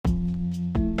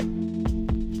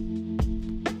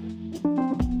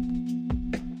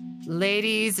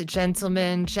Ladies,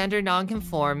 gentlemen, gender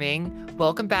non-conforming,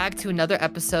 welcome back to another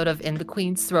episode of In the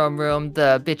Queen's Throne Room,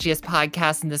 the bitchiest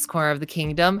podcast in this corner of the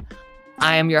kingdom.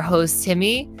 I am your host,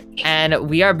 Timmy, and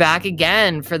we are back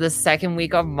again for the second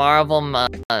week of Marvel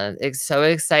month. It's so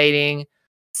exciting.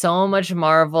 So much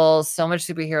Marvel, so much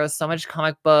superheroes, so much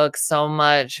comic books, so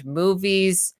much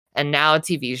movies, and now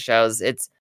TV shows. It's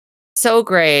so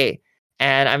great,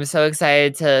 and I'm so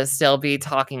excited to still be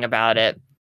talking about it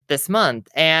this month.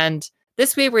 And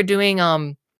this week we're doing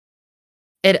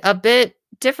it a bit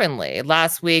differently.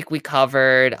 Last week we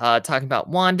covered talking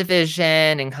about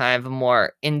WandaVision and kind of a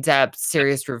more in-depth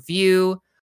serious review,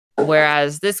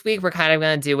 whereas this week we're kind of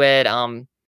going to do it a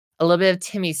little bit of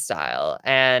Timmy style.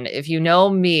 And if you know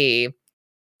me,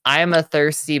 I am a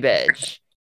thirsty bitch,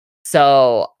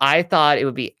 so I thought it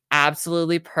would be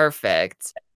absolutely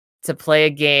perfect to play a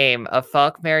game of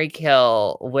Fuck, Marry,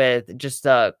 Kill with just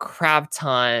a crap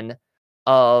ton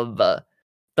of the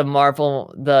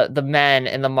men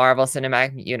in the Marvel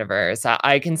Cinematic Universe.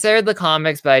 I considered the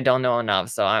comics, but I don't know enough,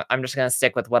 so I'm just gonna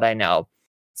stick with what I know.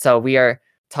 So we are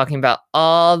talking about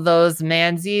all those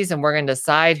mansies, and we're gonna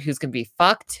decide who's gonna be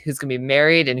fucked, who's gonna be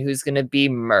married, and who's gonna be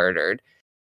murdered.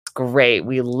 It's great.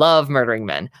 We love murdering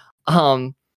men.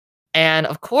 And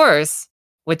of course,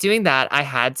 with doing that, I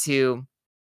had to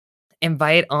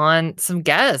invite on some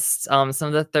guests, some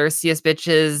of the thirstiest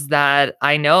bitches that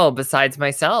I know besides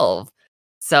myself.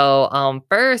 So,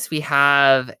 first we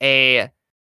have a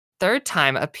third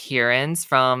time appearance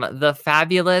from the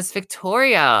fabulous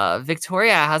Victoria.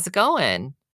 Victoria, how's it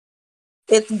going?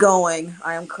 It's going.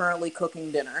 I am currently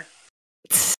cooking dinner.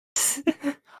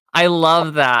 I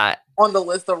love that. On the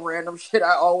list of random shit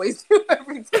I always do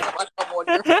every time I come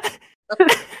on here.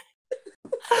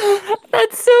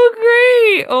 That's so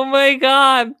great. Oh my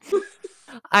god.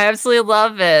 I absolutely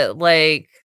love it. Like,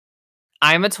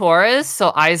 I'm a Taurus,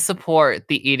 so I support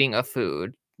the eating of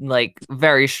food, like,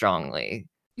 very strongly.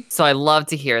 So I love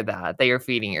to hear that you're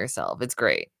feeding yourself. It's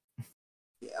great.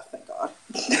 Yeah, thank God.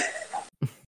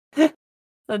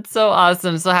 That's so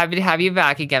awesome. So happy to have you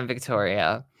back again,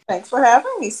 Victoria. Thanks for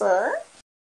having me, sir.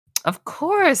 Of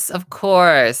course, of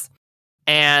course.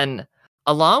 And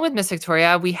along with Miss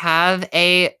Victoria, we have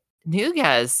a new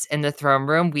guest in the throne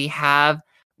room. We have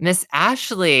Miss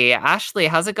Ashley. Ashley,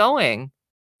 how's it going?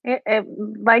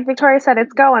 Like Victoria said,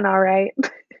 it's going all right.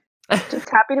 Just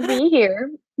happy to be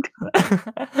here.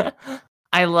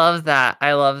 I love that.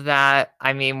 I love that.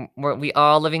 I mean, we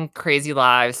all living crazy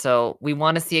lives, so we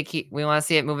want to see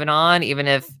it moving on, even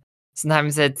if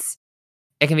sometimes it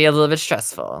can be a little bit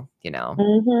stressful, you know.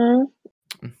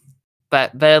 Mm-hmm.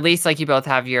 But at least like you both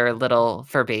have your little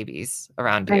fur babies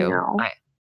around you. I know.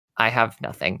 I have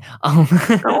nothing. I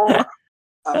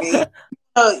mean,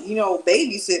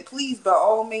 babysit, please, by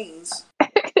all means.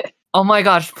 Oh my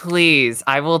gosh, please!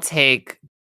 I will take.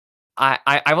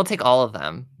 I will take all of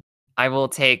them. I will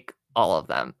take all of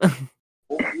them.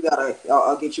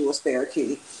 I'll get you a spare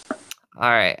key. All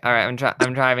right. I'm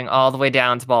driving all the way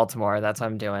down to Baltimore. That's what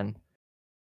I'm doing.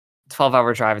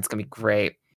 12-hour drive. It's gonna be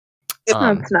great.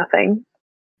 It's nothing.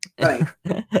 Right.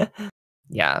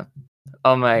 Yeah.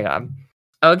 Oh my god.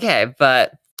 Okay,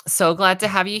 but so glad to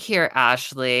have you here,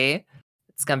 Ashley.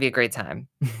 It's gonna be a great time.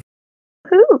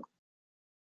 Ooh.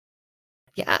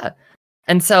 Yeah.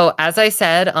 And so, as I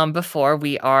said before,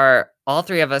 all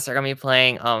three of us are gonna be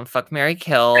playing Fuck, Marry,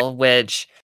 Kill, which,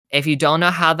 if you don't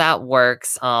know how that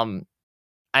works,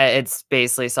 it's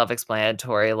basically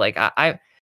self-explanatory. Like, I'd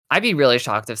be really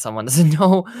shocked if someone doesn't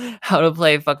know how to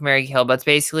play Fuck, Marry, Kill, but it's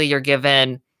basically you're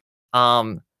given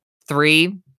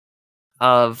 3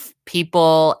 of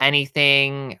people,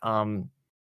 anything,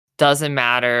 doesn't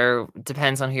matter,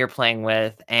 depends on who you're playing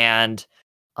with, and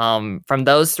from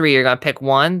those 3, you're gonna pick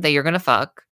one that you're gonna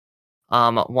fuck,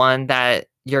 one that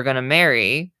you're gonna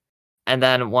marry, and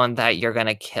then one that you're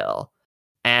gonna kill.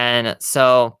 And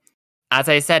so, as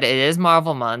I said, it is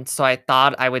Marvel month, so I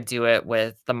thought I would do it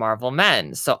with the Marvel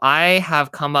men. So I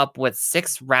have come up with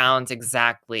 6 rounds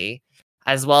exactly,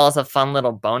 as well as a fun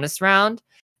little bonus round,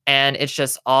 and it's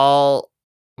just all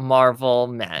Marvel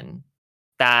men.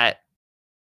 That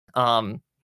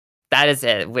is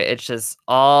it. It's just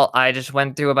I just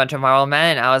went through a bunch of Marvel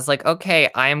men, and I was like, okay,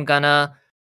 I am gonna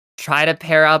try to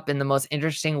pair up in the most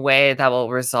interesting way that will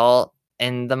result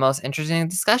in the most interesting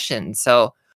discussion.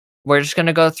 So we're just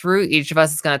gonna go through. Each of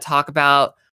us is gonna talk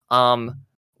about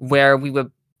where we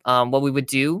would what we would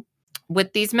do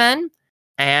with these men,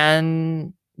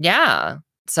 and yeah.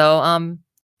 So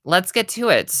let's get to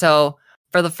it. So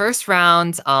for the first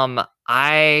round,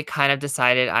 I kind of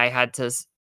decided I had to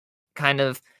kind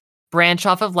of branch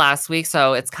off of last week,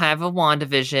 so it's kind of a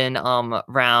WandaVision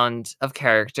round of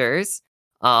characters.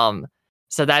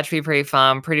 So that should be pretty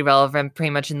fun, pretty relevant, pretty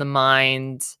much in the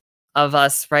mind of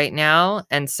us right now.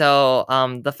 And so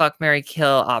the fuck, marry, kill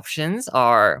options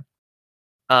are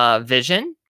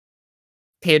Vision,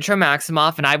 Pietro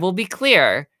Maximoff, and I will be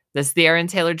clear, this is the Aaron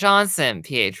Taylor Johnson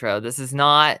Pietro. This is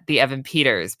not the Evan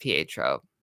Peters Pietro.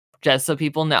 Just so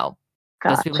people know.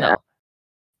 Gotcha. Just so people know.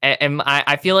 And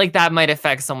I feel like that might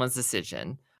affect someone's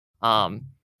decision.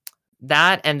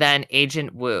 That and then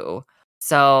Agent Woo.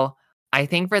 So I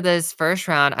think for this first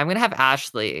round, I'm gonna have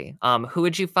Ashley. Who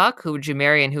would you fuck? Who would you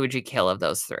marry? And who would you kill of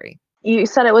those three? You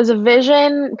said it was a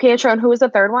Vision, Pietro, and who was the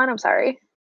third one? I'm sorry.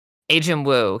 Agent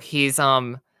Woo. He's I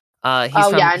know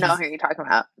who you're talking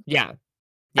about. Yeah.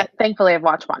 Thankfully, I've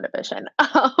watched WandaVision.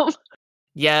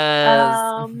 Yes.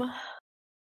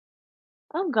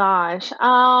 Oh gosh.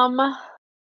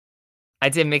 I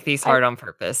did make these hard on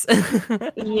purpose.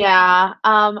 Yeah.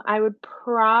 I would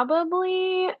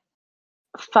probably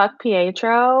fuck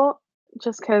Pietro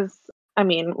just because, I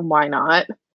mean, why not?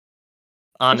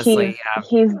 Honestly,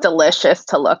 he's delicious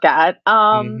to look at.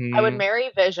 I would Mhm.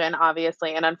 marry Vision,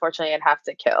 obviously, and unfortunately, I'd have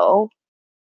to kill.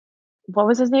 What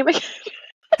was his name again?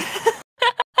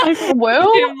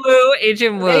 Woo?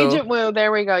 Agent Woo. Agent Woo.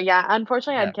 There we go. Yeah.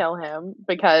 Unfortunately, Yeah. I'd kill him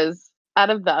because out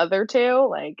of the other two,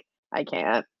 like, I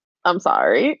can't. I'm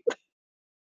sorry.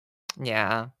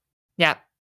 Yeah. Yeah.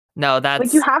 No, that's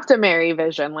Like, you have to marry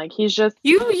Vision. Like, he's just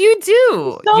you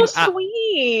do. so You,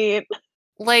 sweet.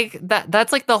 like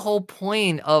that's like the whole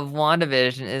point of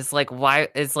WandaVision is like why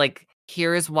is like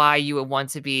here's why you would want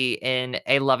to be in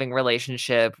a loving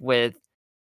relationship with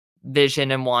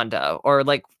Vision and Wanda, or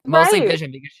like mostly Right.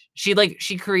 Vision, because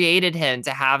she created him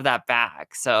to have that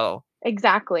back. So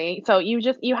Exactly. So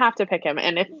you have to pick him,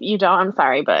 and if you don't, I'm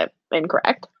sorry, but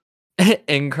incorrect.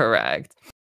 incorrect.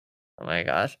 Oh my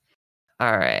gosh.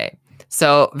 All right.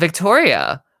 So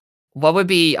Victoria, what would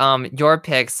be your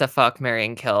picks to fuck, marry,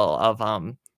 and kill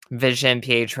of Vision,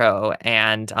 Pietro,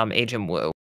 and Agent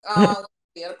Woo?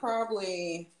 Yeah,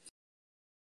 probably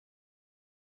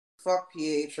fuck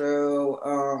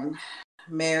Pietro,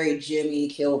 marry Jimmy,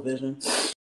 kill Vision.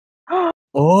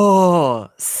 Oh,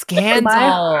 scandal! My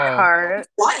heart.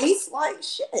 Twice, like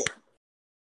shit.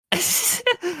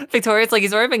 Victoria's like,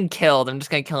 he's already been killed. I'm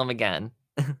just gonna kill him again.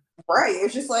 Right.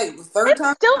 It's just like the third It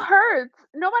time. still hurts.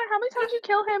 No matter how many times you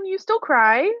kill him, you still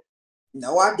cry.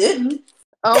 No, I didn't.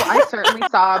 Oh, I certainly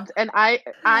sobbed, and I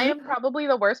am probably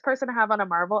the worst person to have on a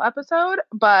Marvel episode,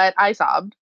 but I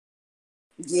sobbed.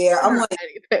 Yeah, I'm like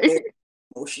Anything.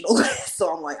 emotional.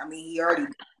 So I'm like, I mean, he already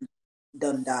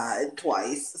done died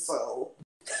twice, so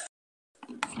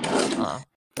I'm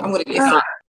gonna get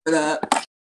for that.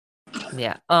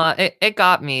 Yeah. It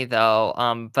got me though.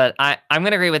 But I'm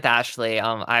gonna agree with Ashley.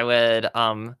 I would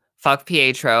fuck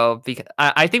Pietro because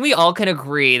I think we all can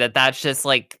agree that that's just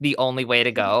like the only way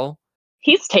to go.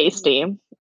 He's tasty.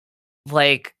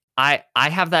 Like I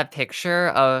have that picture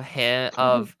of him,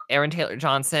 of Aaron Taylor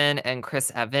Johnson and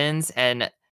Chris Evans, and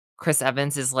Chris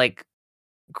Evans is like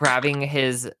grabbing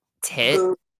his tit.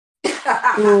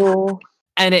 Ooh.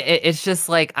 And it's just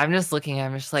like I'm just looking at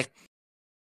him, just like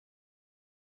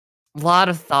a lot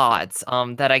of thoughts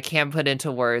that I can't put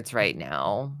into words right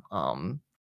now.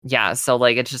 Yeah, so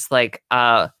like it's just like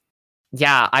yeah,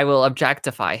 I will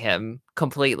objectify him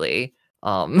completely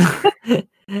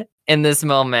in this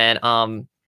moment.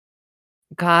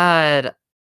 God,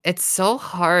 it's so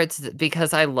hard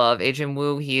because I love Agent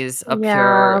Woo. He's a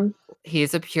pure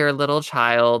little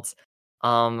child.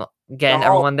 Getting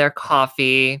everyone their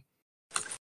coffee.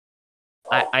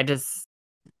 I just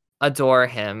adore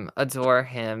him,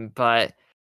 but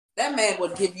that man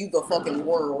would give you the fucking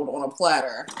world on a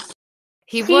platter.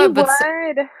 He would. But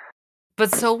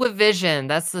so would Vision.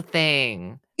 That's the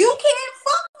thing. You can't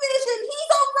fuck Vision. He's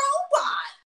a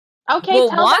robot. Okay, well,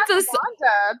 tell that to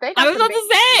Wanda. I was about to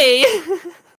say.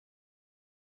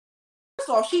 First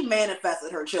off, she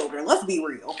manifested her children. Let's be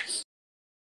real.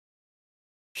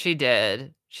 She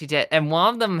did. And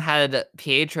one of them had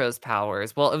Pietro's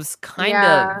powers. Well, it was kind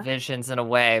of Vision's in a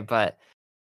way, but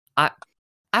I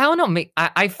don't know.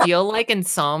 I feel like in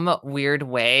some weird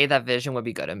way that Vision would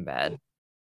be good in bed.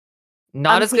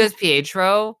 Not as good as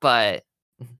Pietro, but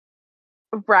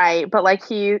right. But like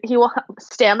he will have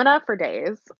stamina for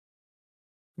days.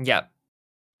 Yep.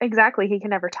 Exactly. He can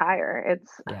never tire.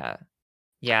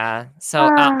 Yeah. So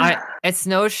it's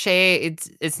no shade.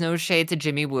 It's no shade to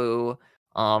Jimmy Woo.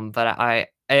 But I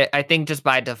think just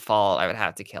by default I would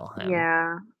have to kill him.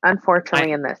 Yeah.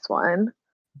 Unfortunately, in this one.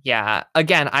 Yeah.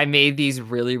 Again, I made these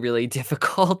really, really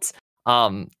difficult.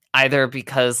 Either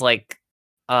because like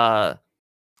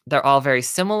they're all very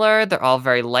similar, they're all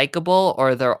very likable,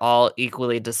 or they're all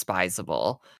equally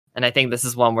despisable. And I think this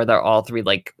is one where they're all three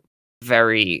like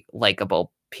very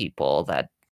likable people that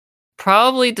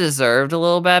probably deserved a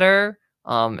little better,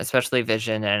 especially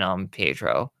Vision and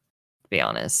Pietro, to be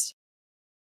honest.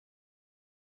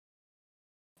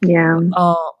 Yeah.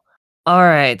 Oh, all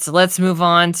right. So let's move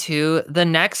on to the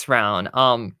next round.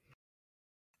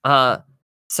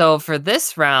 So for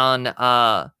this round,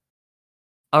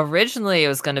 originally it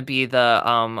was gonna be the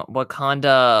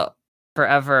Wakanda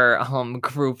Forever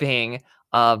grouping,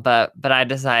 but I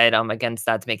decided against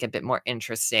that to make it a bit more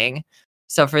interesting.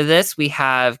 So for this we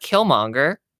have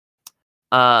Killmonger,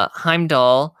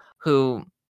 Heimdall, who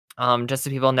just so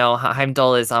people know,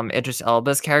 Heimdall is Idris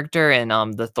Elba's character in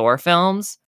the Thor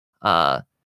films.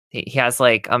 He has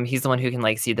like he's the one who can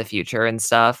like see the future and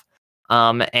stuff.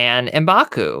 And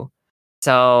M'Baku.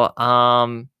 So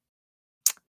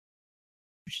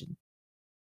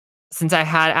since I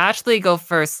had Ashley go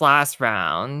first last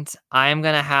round, I'm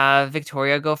gonna have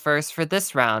Victoria go first for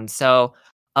this round. So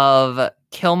of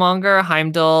Killmonger,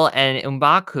 Heimdall, and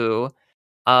M'Baku,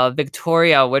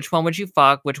 Victoria, which one would you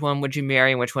fuck? Which one would you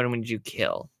marry? And which one would you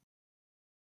kill?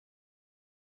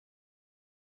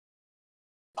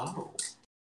 Oh,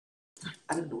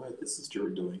 I didn't know what this is you were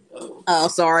doing. Oh,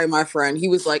 sorry, my friend. He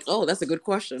was like, "Oh, that's a good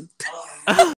question."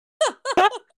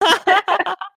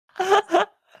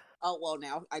 Oh well,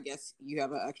 now I guess you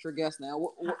have an extra guest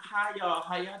now. Hi y'all,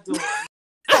 how y'all doing?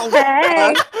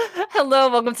 Hey. Hello,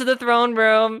 welcome to the throne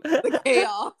room. The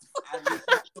chaos. I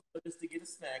just to get a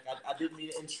snack. I didn't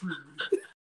mean to intrude.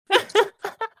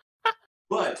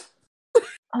 But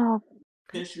Oh,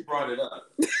 since you brought it up,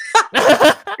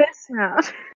 this round.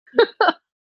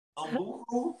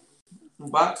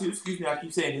 M'Baku, excuse me, I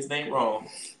keep saying his name wrong.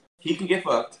 He can get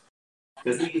fucked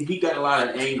because he got a lot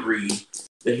of angry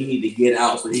that he need to get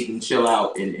out so he can chill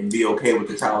out and be okay with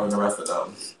the child and the rest of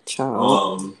them.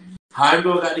 Child.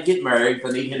 Heimdall got to get married.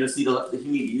 I need him to see he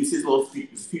need to use his little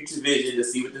future vision to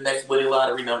see what the next winning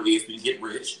lottery number is so he can get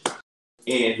rich.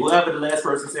 And whoever the last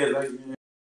person says, like,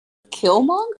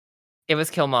 Killmonger? It was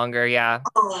Killmonger, yeah.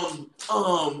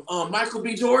 Michael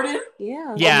B. Jordan.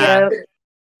 Yeah. Yeah.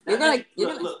 Look, I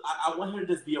want him to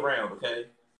just be around, okay?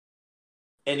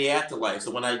 In the afterlife.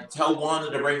 So when I tell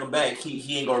Wanda to bring him back,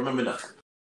 he ain't gonna remember nothing.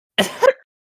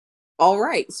 All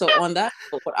right. So on that,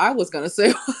 what I was gonna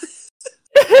say was,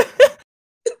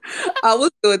 I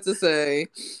was going to say,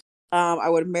 I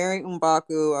would marry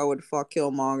M'Baku. I would fuck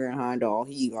Killmonger and Heimdall.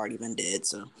 He already been dead,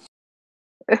 so.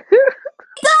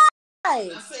 I'm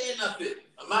not saying nothing.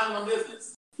 I'm minding my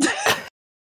business.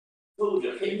 Told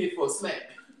you, I came here for a smack.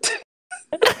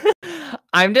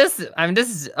 I'm just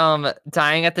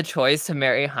dying at the choice to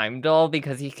marry Heimdall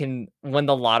because he can win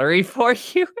the lottery for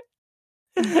you.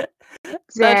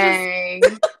 Dang.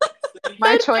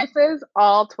 My choices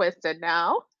all twisted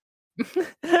now.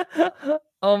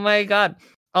 Oh my god.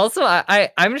 Also,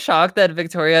 I'm shocked that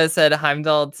Victoria said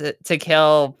Heimdall to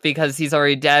kill because he's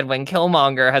already dead when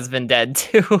Killmonger has been dead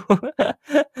too. I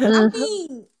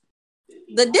mean,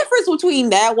 the difference between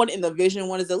that one and the Vision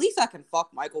one is at least I can fuck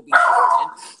Michael B.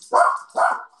 Jordan.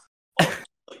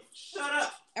 Shut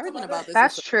up. Everything about this.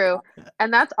 That's true.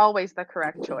 And that's always the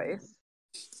correct choice.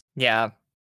 Yeah.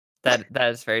 That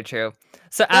is very true.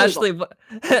 So Ashley,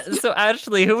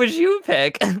 who would you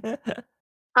pick?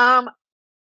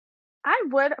 I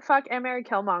would fuck and marry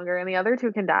Killmonger, and the other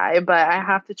two can die, but I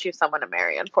have to choose someone to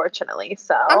marry, unfortunately.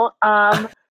 So,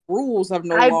 rules have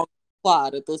no longer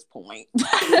applied at this point.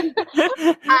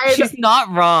 She's not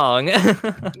wrong.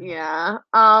 Yeah.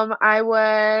 I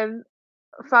would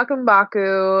fuck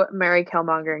M'Baku, marry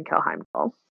Killmonger, and kill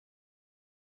Heimdall.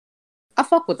 I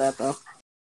fuck with that though.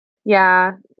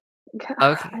 Yeah.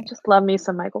 Okay. I just love me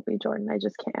some Michael B. Jordan. I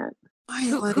just can't.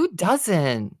 Who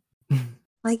doesn't?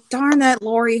 Like, darn that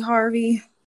Lori Harvey.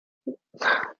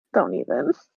 Don't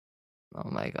even. Oh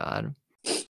my god.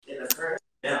 And apparently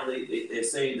now they're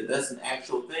saying that that's an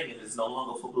actual thing and it's no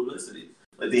longer for publicity.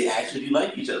 Like, they actually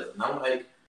like each other. And I'm like,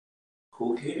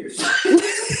 who cares?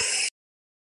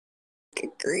 Good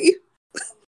grief.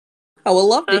 I would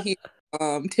love to hear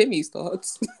Timmy's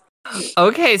thoughts.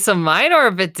 Okay, so mine are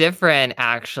a bit different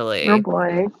actually. Oh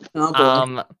boy.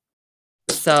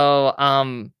 So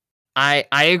I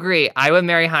agree. I would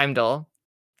marry Heimdall.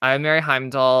 I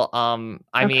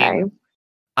mean,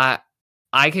 I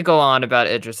could go on about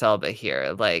Idris Elba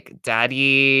here. Like,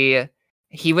 Daddy,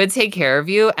 he would take care of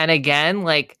you. And again,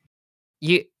 like,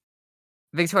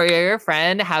 Victoria, your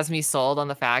friend has me sold on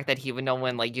the fact that he would know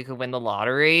when, like, you could win the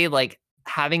lottery. Like,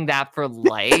 having that for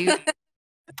life,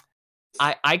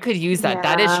 I could use that.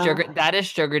 Yeah. That is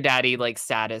sugar daddy like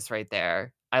status right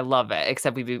there. I love it.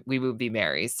 Except we would be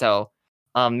Mary. So,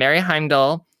 Mary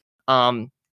Heimdall.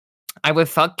 I would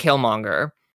fuck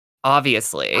Killmonger,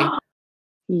 obviously.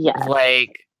 Yes.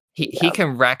 Like he Yep.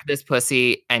 can wreck this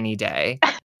pussy any day.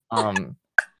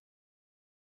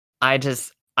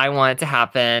 I want it to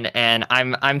happen, and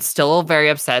I'm still very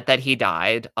upset that he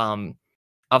died.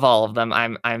 Of all of them,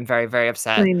 I'm very, very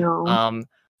upset. I know.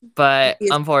 But He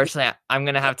is- unfortunately, I'm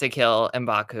gonna have to kill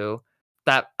M'Baku.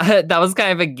 That that was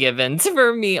kind of a given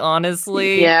for me,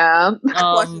 honestly. Yeah.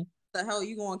 Question, the hell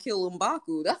you gonna kill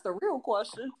M'Baku? That's the real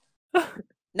question.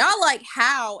 Not like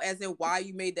how, as in why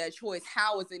you made that choice.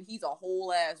 How, as in he's a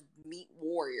whole ass meat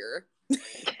warrior.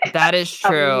 That is A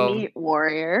true. meat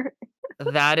warrior.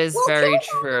 That is Well, very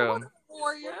Killmonger true. was a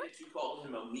warrior. Why did you call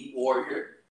him a meat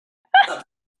warrior?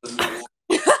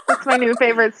 That's my new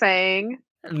favorite saying.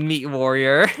 Meat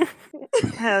warrior.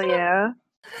 Hell yeah.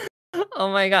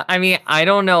 Oh my god. I mean, I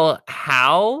don't know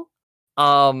how.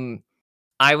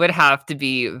 I would have to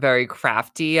be very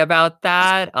crafty about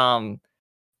that.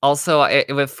 Also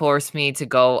it would force me to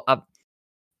go up.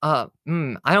 I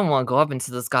don't want to go up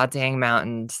into those goddamn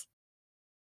mountains.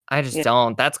 I just Yeah.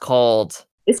 don't. That's cold.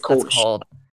 It's cold. That's cold.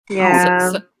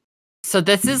 Yeah. So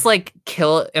this is like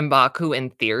kill M'Baku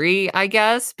in theory, I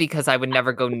guess, because I would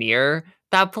never go near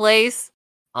that place,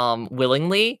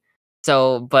 willingly.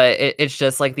 So, but it's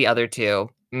just like the other two.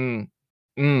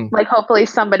 Like hopefully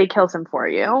somebody kills him for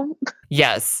you.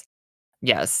 Yes,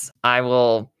 I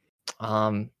will.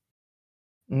 I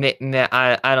don't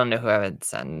know who I would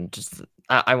send. Just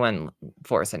I wouldn't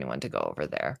force anyone to go over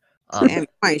there. Damn,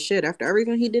 my shit after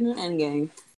everything he did in Endgame.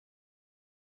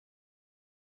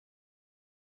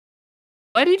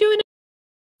 What are you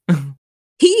doing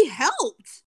He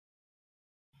helped.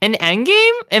 in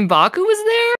Endgame? M'Baku was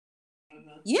there.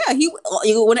 Yeah, he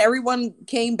when everyone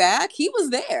came back, he was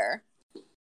there.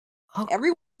 Oh.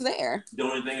 Everyone was there. The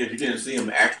only thing is you didn't see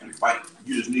him actually fight.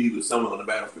 You just knew he was someone on the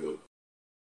battlefield.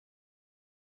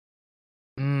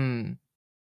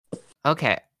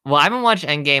 Okay. Well, I haven't watched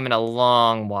Endgame in a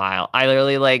long while. I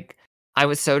literally I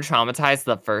was so traumatized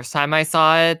the first time I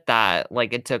saw it that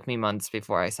it took me months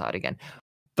before I saw it again.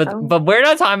 But we're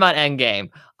not talking about Endgame.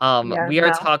 Yeah, we are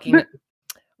no. talking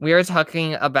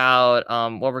about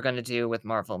what we're gonna do with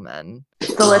Marvel Men.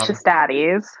 Delicious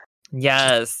daddies.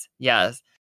 Yes.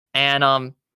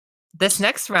 And this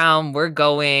next round we're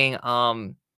going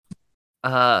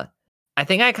I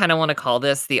think I kind of want to call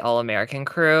this the All-American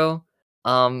crew.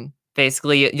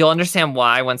 Basically you'll understand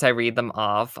why once I read them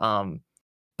off.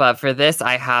 But for this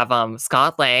I have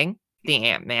Scott Lang, the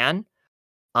Ant-Man,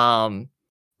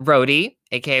 Rhodey,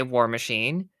 aka War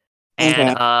Machine,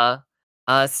 and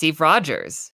Steve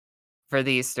Rogers for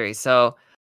these three. So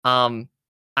I'm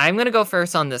gonna go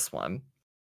first on this one.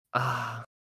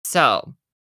 So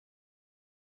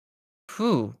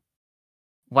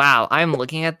wow, I'm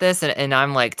looking at this and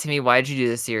I'm like, Timmy, why'd you do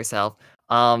this to yourself?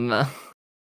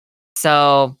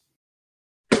 So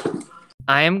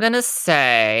I am gonna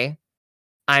say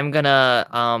I'm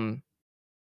gonna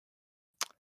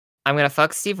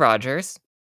fuck Steve Rogers.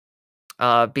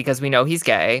 Because we know he's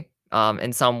gay,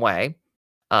 in some way.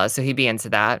 So he'd be into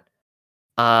that.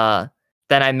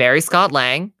 Then I marry Scott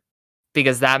Lang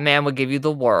because that man would give you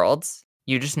the world.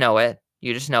 You just know it.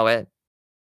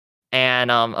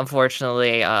 And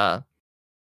unfortunately,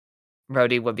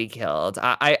 Rhodey would be killed.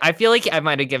 I feel like I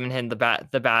might have given him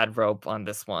the bad rope on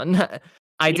this one.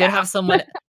 I did have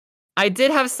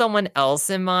someone else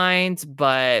in mind,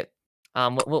 but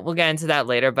we'll get into that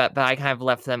later. But I kind of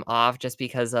left them off just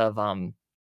because of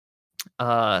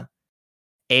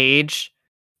age.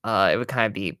 It would kind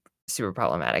of be super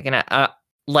problematic, and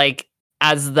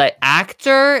as the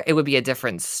actor, it would be a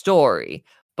different story.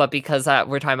 But because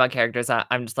we're talking about characters,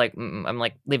 I'm just like, I'm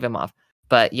like, leave him off.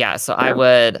 But yeah, so I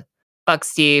would fuck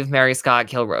Steve, marry Scott,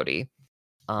 kill Rhodey.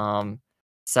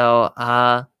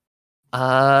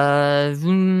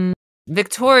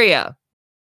 Victoria,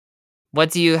 how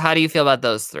do you feel about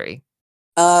those three?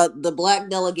 The black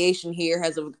delegation here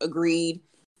has agreed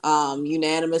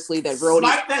unanimously that Rhodey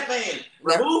Snipe that man.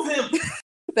 Remove him.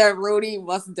 that Rhodey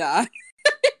must die.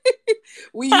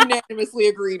 We unanimously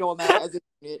agreed on that as a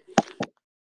unit.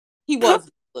 He was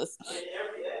useless. I mean,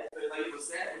 every aspect, it was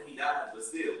sad when he died, but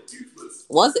still useless.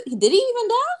 Was it? Did he even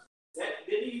die?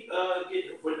 Did he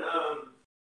get when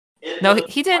No,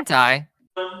 he didn't die.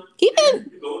 He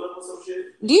didn't. Going up on some shit?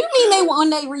 Do you mean when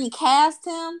they recast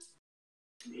him?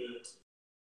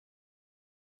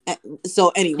 So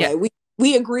anyway,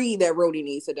 we agree that Rhodey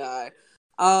needs to die.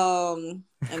 And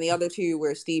the other two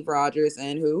were Steve Rogers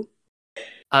and who?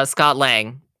 Scott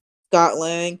Lang. Scott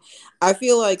Lang. I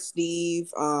feel like Steve.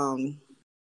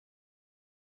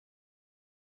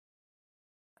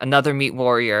 Another meat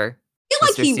warrior. I feel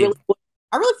like Mr. he Steve. really.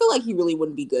 I really feel like he really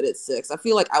wouldn't be good at 6. I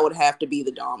feel like I would have to be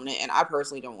the dominant, and I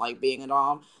personally don't like being a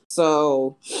dom.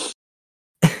 So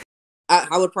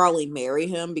I would probably marry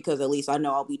him because at least I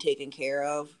know I'll be taken care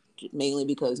of. Mainly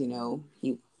because he gonna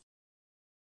take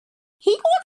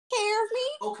care of me.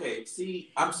 Okay,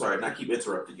 see, I'm sorry, and I keep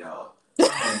interrupting y'all.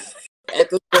 At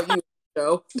this point, you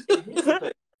know. Here's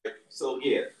the thing. So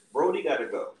yeah, Brody gotta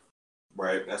go.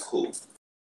 Right, that's cool.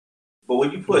 But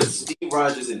when you put Steve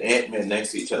Rogers and Ant-Man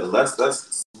next to each other,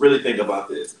 let's really think about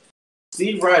this.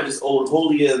 Steve Rogers, old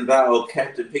holier than thou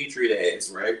Captain Patriot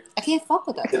ass, right? I can't fuck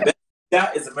with that. The best he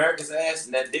got is America's ass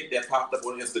and that dick that popped up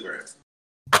on Instagram.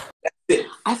 That's it.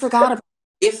 I forgot about.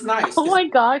 It's nice. Oh my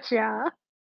gosh, yeah.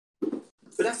 But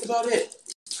that's about it.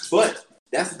 But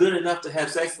that's good enough to have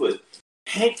sex with.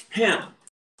 Hank Pym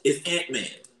is Ant-Man.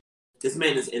 This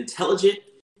man is intelligent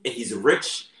and he's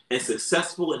rich and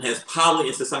successful and has power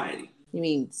in society. You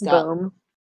mean Scott? Boom.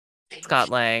 Scott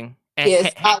Lang. And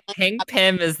Yes, Scott Lang. Hank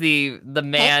Pym is the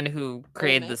man who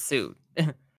created man. the suit.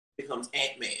 Becomes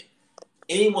Ant-Man.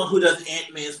 Anyone who does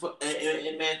Ant-Man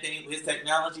thing with his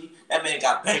technology, that man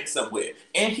got banked somewhere.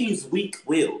 And he's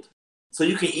weak-willed. So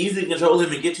you can easily control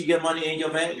him and get you your money and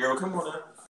your man, girl. Come on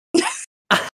now.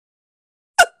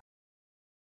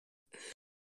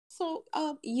 So,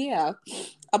 yeah.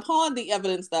 Upon the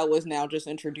evidence that was now just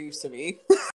introduced to me,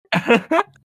 I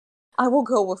will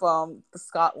go with the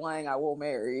Scott Lang I will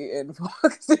marry and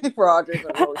Steve Rogers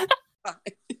and Rose.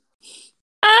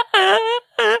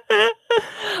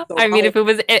 I mean, if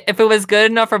it was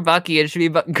good enough for Bucky, it should be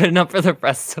good enough for the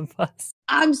rest of us.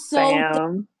 I'm so.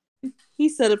 Bam. He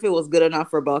said if it was good enough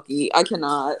for Bucky, I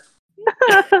cannot.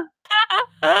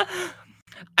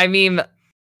 I mean,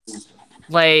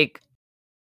 like,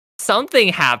 something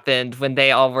happened when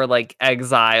they all were like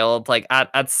exiled, like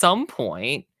at some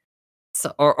point,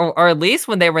 so, or at least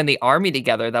when they were in the army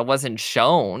together, that wasn't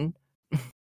shown.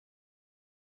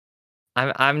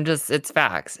 I'm just, it's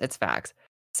facts.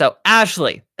 So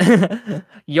Ashley,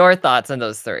 your thoughts on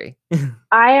those 3?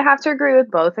 I have to agree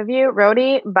with both of you.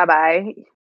 Rhodey, bye-bye.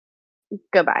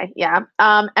 Goodbye. Yeah.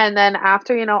 And then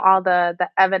after, all the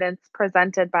evidence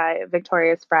presented by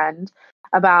Victoria's friend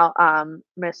about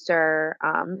Mr.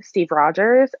 Steve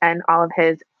Rogers and all of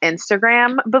his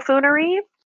Instagram buffoonery,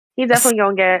 he definitely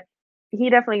gonna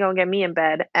get me in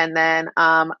bed. And then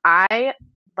I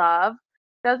love,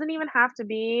 doesn't even have to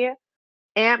be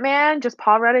Ant-Man, just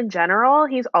Paul Rudd in general.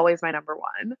 He's always my number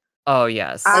one. Oh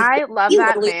yes. I love he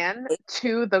that literally- man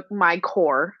to my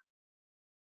core.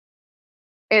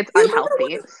 It's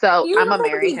unhealthy, so You I'm gonna remember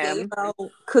marry he gave him. out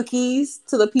cookies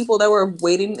to the people that were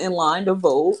waiting in line to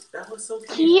vote. That was so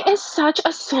cute. He is such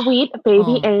a sweet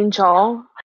baby Oh. angel.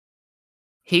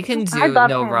 He can I do love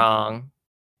no him. wrong.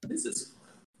 This is fun.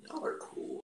 Y'all are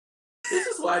cool. This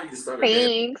is why I need to start a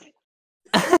band.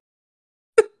 Thanks.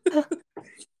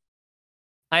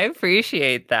 I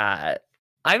appreciate that.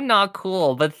 I'm not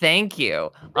cool, but thank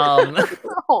you.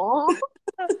 Aw.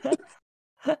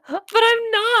 But I'm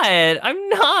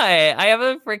not. I have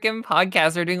a freaking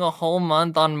podcast. We're doing a whole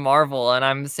month on Marvel, and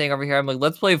I'm sitting over here. I'm like,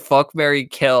 let's play Fuck, Marry,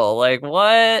 Kill. Like,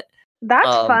 what?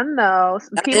 That's fun though.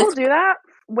 That People is do that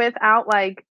without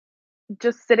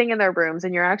just sitting in their rooms,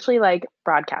 and you're actually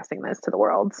broadcasting this to the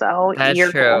world. So That's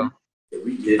you're true. cool.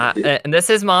 We did it. And this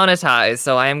is monetized,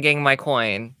 so I am getting my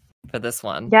coin for this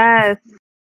one. Yes.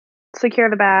 Secure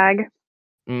the bag.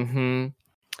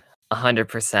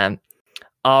 100%.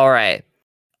 All right.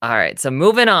 So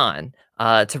moving on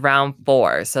to round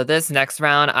 4. So this next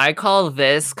round, I call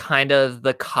this kind of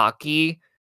the cocky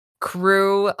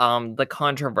crew, the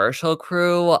controversial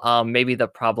crew, maybe the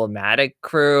problematic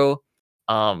crew.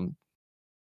 But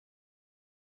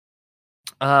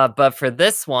for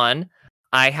this one,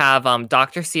 I have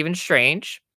Dr. Stephen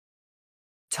Strange,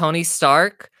 Tony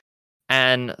Stark,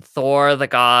 and Thor, the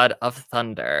God of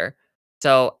Thunder.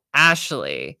 So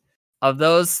Ashley, of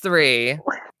those 3,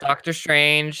 Doctor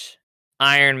Strange,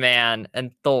 Iron Man,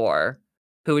 and Thor,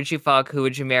 who would you fuck, who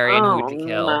would you marry, and who would you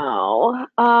kill? No.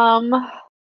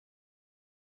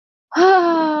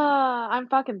 I'm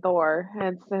fucking Thor.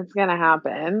 It's gonna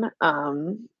happen.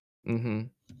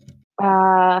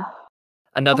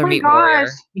 Another oh my meat gosh.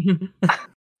 warrior.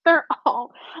 They're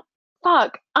all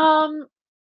fuck. Oh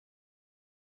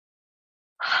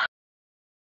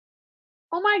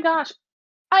my gosh.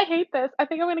 I hate this. I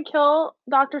think I'm gonna kill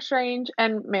Doctor Strange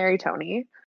and marry Tony.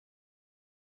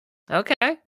 Okay.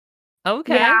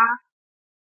 Yeah.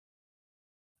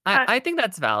 I think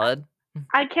that's valid.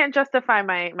 I can't justify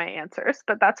my answers,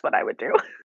 but that's what I would do.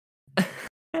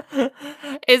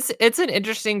 It's an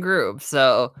interesting group.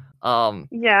 So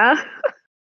Yeah.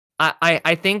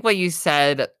 I think what you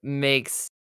said makes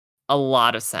a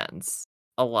lot of sense.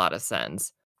 A lot of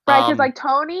sense. Right, because like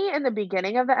Tony in the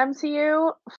beginning of the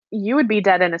MCU, you would be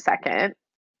dead in a second.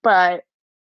 But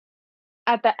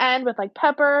at the end with like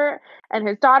Pepper and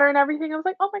his daughter and everything, I was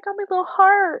like, oh my god, my little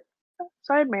heart.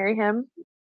 So I'd marry him.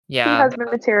 Yeah. Husband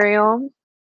material.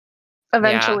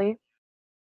 Eventually.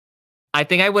 I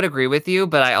think I would agree with you,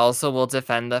 but I also will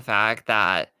defend the fact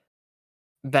that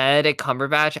Benedict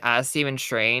Cumberbatch as Stephen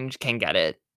Strange can get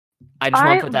it. I just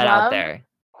want to put that out there.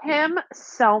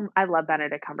 I love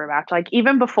Benedict Cumberbatch. Like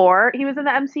even before he was in the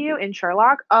MCU in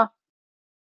Sherlock,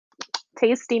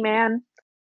 tasty man.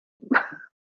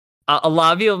 A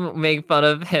lot of people make fun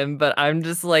of him, but I'm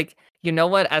just like, you know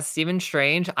what? As Stephen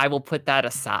Strange, I will put that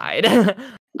aside.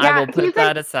 I will put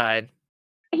that aside.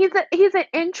 He's an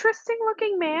interesting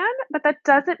looking man, but that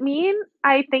doesn't mean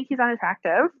I think he's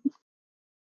unattractive.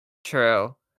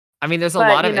 True. I mean, there's a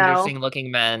lot of interesting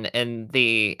looking men in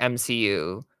the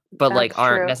MCU, but like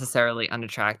aren't necessarily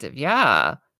unattractive.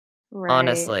 Yeah. Right.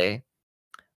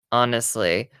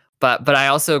 Honestly. But I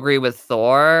also agree with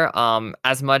Thor.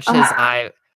 As much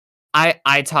as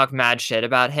I talk mad shit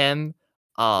about him.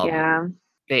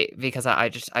 Because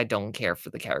I don't care for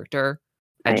the character.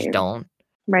 I just don't.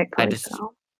 Right.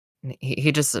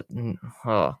 He just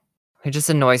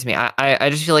annoys me. I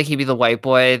just feel like he'd be the white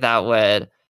boy that would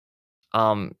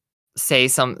say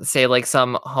some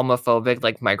homophobic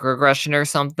like microaggression or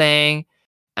something,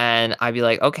 and I'd be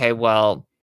like, okay, well,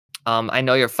 I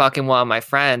know you're fucking one of my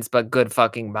friends, but good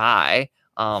fucking bye.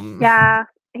 Yeah,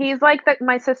 he's like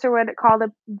my sister would call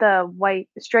the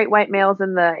straight white males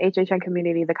in the HHN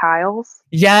community the Kyles.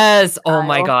 Yes. Oh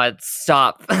my god,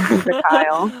 stop. The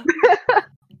Kyle.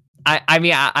 I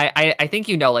mean, I think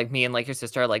like me and like your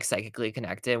sister are like psychically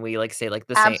connected, and we like say like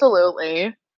the same.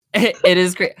 Absolutely. It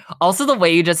is great. Also, the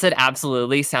way you just said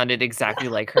absolutely sounded exactly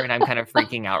like her, and I'm kind of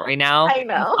freaking out right now. I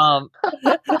know.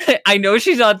 I know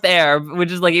she's not there,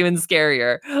 which is like even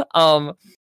scarier.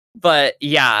 But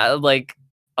yeah, like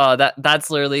that's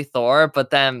literally Thor. But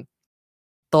then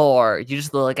Thor, you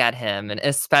just look at him, and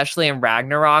especially in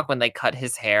Ragnarok when they cut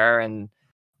his hair, and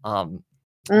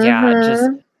just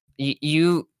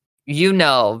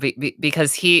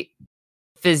because he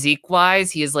physique wise,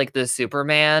 he is like the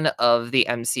Superman of the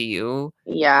MCU.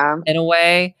 Yeah. In a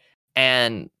way.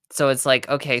 And so it's like,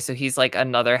 okay, so he's like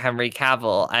another Henry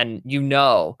Cavill, and you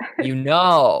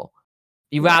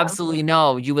absolutely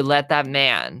know you would let that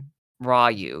man raw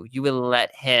you. You would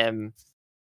let him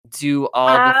do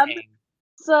all the things.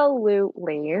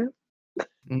 Absolutely.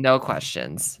 No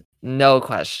questions.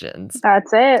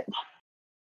 That's it.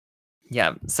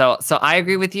 Yeah. So I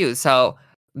agree with you. So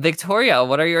Victoria,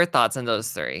 what are your thoughts on those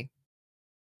three?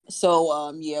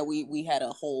 So we had a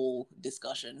whole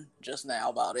discussion just now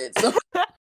about it. So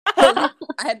I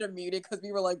had to mute it because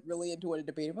we were like really into a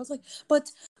debate. I was like, but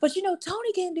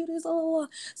Tony can't do this.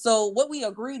 So what we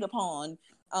agreed upon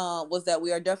was that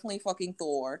we are definitely fucking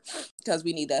Thor because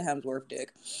we need that Hemsworth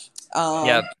dick.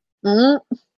 Yep.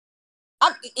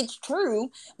 It's true.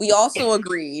 We also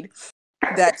agreed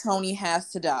that Tony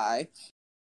has to die.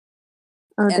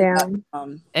 Oh, damn.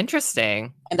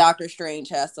 Interesting. And Doctor Strange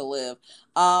has to live.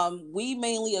 We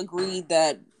mainly agreed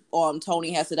that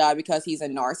Tony has to die because he's a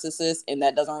narcissist, and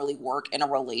that doesn't really work in a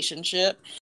relationship.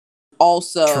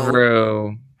 Also,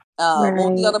 true. What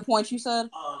was the other point you said?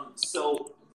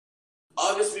 So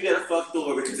obviously we gotta fuck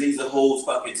Thor because he's a whole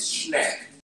fucking snack.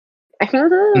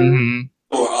 Mm-hmm.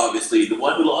 Or obviously the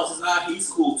one who lost his eye, he's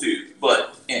cool too.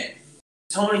 But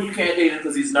Tony, you can't date him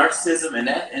because he's narcissism, and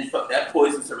that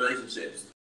poisons the relationships.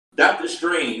 Doctor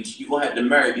Strange, you gonna have to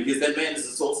marry because that man is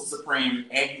a social supreme,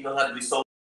 and he knows how to be social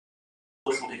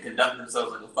and conduct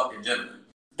himself like a fucking gentleman.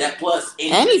 That plus,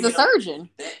 and he's a surgeon.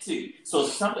 That too. So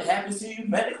if something happens to you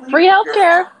medically, free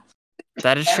healthcare.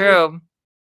 That is true.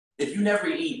 If you never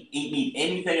eat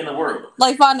anything in the world,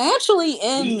 like financially,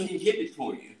 he can get it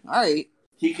for you. All right.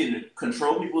 He can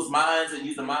control people's minds and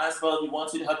use the mind spell if he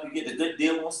wants you to help you get a good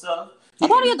deal on stuff. How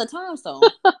about he at the time stone?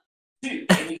 Dude,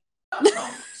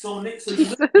 so Nick, so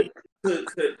you could,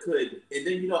 and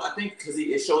then I think because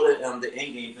it showed it the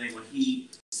Endgame thing when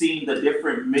he seen the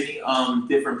many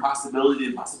different possibilities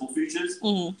and possible futures.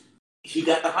 Mm-hmm. He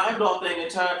got the Heimdall thing in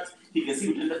charge. He can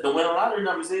see what the winning lottery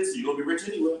numbers is, so you're gonna be rich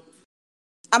anyway.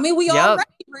 I mean, we already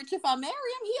rich. If I marry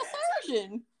him, he a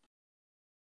surgeon.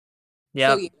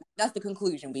 Yeah, so, that's the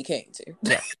conclusion we came to.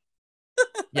 Yeah.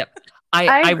 Yep.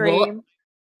 I agree.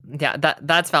 Yeah,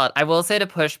 that's valid. I will say to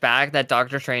push back that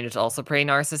Doctor Strange is also pretty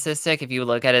narcissistic if you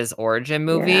look at his origin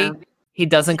movie. he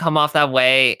doesn't come off that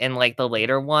way in like the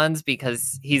later ones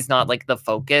because he's not like the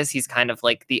focus. He's kind of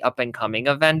like the up and coming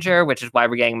Avenger, which is why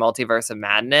we're getting Multiverse of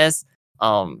Madness.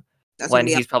 That's When gonna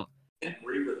be he's probably I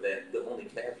agree with that. The only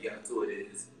caveat to it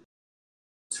is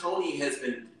Tony has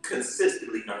been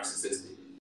consistently narcissistic.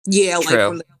 yeah, like True.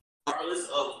 from the Regardless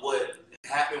of what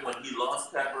happened when he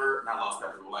lost Pepper, not lost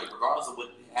Pepper, but like regardless of what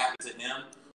happened to him,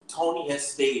 Tony has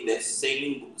stayed that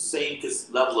same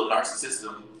level of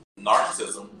narcissism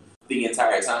the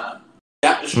entire time.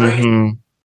 Doctor Strange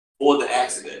or the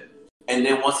accident, and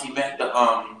then once he met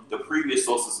the previous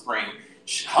Source of Spring,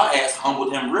 her ass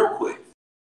humbled him real quick.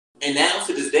 And now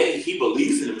to this day, he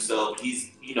believes in himself.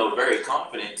 He's very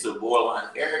confident to borderline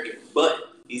arrogant,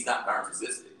 but he's not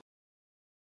narcissistic.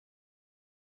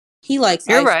 he likes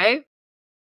You're ice right.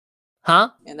 Huh?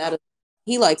 and that is,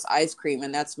 he likes ice cream,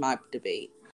 and that's my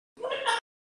debate.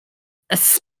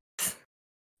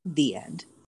 The end.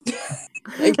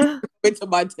 Into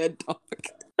my TED talk.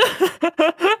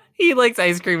 He likes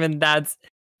ice cream and that's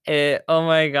it. Oh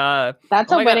my god.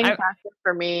 That's Oh a my God, winning tactic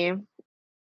for me.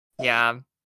 Yeah.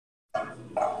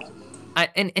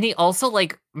 And he also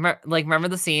like remember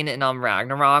the scene in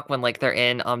Ragnarok when like they're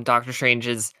in Doctor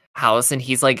Strange's house and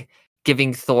he's like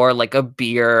giving Thor like a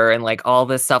beer and like all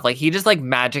this stuff. Like he just like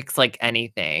magics like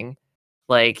anything.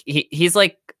 Like he's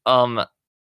like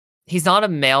he's not a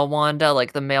male Wanda.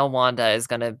 Like the male Wanda is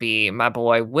gonna be my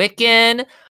boy Wiccan,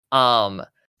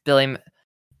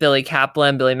 Billy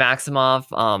Kaplan, Billy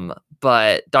Maximoff,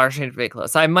 but Doctor Strange pretty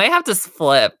close. So I might have to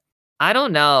flip. I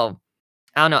don't know.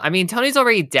 I mean, Tony's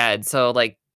already dead, so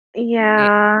like,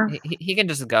 Yeah. he can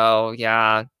just go.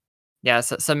 Yeah.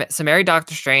 So marry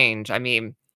Doctor Strange. I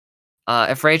mean,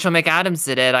 if Rachel McAdams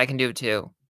did it, I can do it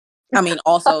too. I mean,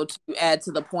 also to add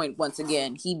to the point, once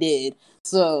again, he did.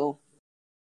 So,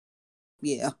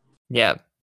 yeah. Yeah.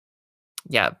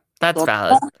 That's Well,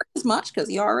 valid. not as much because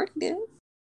he already did.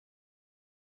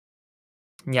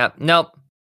 Yep. Nope.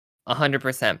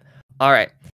 100%. All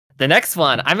right. The next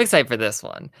one, I'm excited for this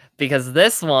one because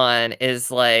this one is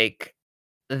like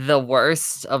the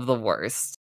worst of the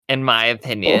worst, in my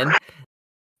opinion.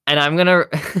 And I'm gonna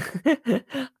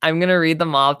read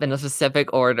them off in a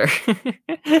specific order.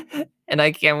 And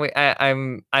I can't wait.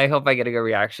 I hope I get a good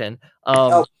reaction.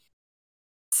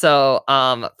 So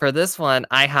for this one,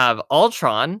 I have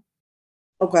Ultron.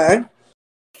 Okay.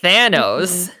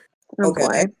 Thanos. Okay.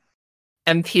 Boy.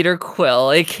 And Peter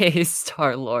Quill, aka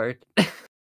Star-Lord.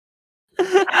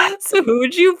 So who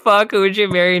would you fuck, who would you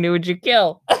marry, and who would you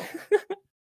kill?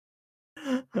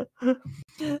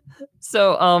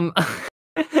 So,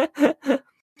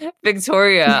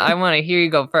 Victoria, I want to hear you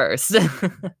go first.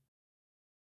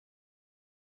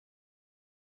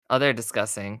 Oh, they're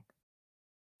discussing.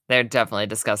 They're definitely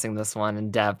discussing this one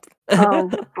in depth. Oh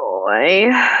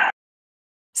boy.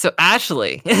 So,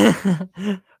 Ashley,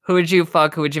 who would you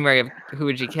fuck, who would you marry, who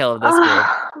would you kill of this group?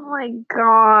 Oh my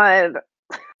god.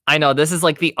 I know, this is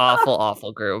like the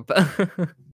awful group.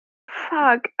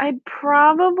 Fuck. I'd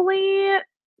probably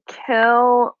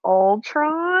kill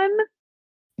Ultron.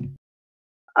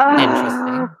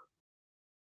 Interesting.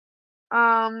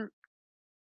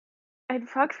 I'd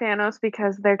fuck Thanos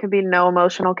because there could be no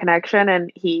emotional connection,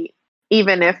 and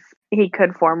even if he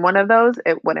could form one of those,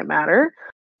 it wouldn't matter.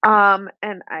 And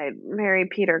I'd marry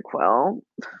Peter Quill,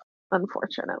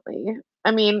 unfortunately.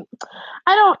 I mean,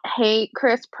 I don't hate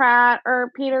Chris Pratt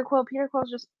or Peter Quill. Peter Quill's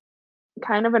just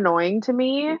kind of annoying to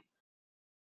me.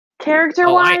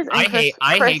 Character-wise, I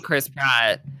hate Chris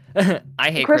Pratt.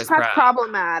 I hate Chris Chris Pratt's Pratt.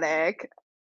 problematic.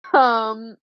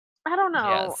 I don't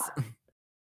know. Yes.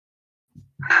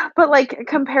 But like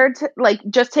compared to like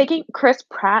just taking Chris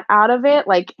Pratt out of it,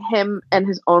 like him and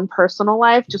his own personal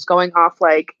life, just going off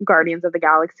like Guardians of the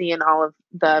Galaxy and all of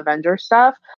the Avengers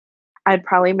stuff, I'd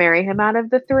probably marry him out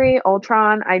of the three.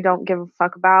 Ultron, I don't give a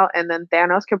fuck about, and then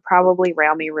Thanos could probably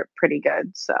rail me pretty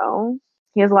good. So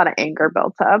he has a lot of anger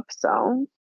built up. So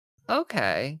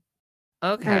Okay.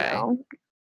 I know.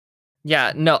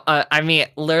 Yeah, no, I mean,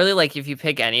 literally, like, if you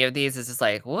pick any of these, it's just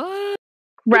like, what?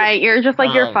 Right, you're just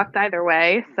like you're fucked either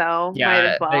way, so yeah, might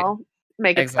as well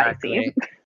make it exactly.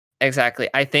 spicy. Exactly.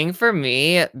 I think for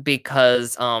me,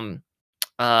 because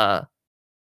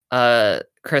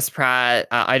Chris Pratt,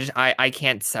 I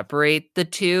can't separate the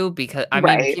two because I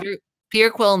Right. mean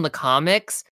Peter Quill in the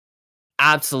comics,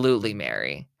 absolutely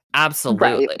marry.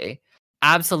 Absolutely.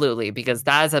 Absolutely, because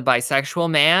that is a bisexual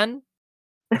man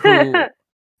who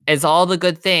is all the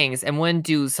good things and wouldn't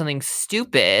do something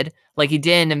stupid like he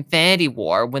did in Infinity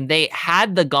War when they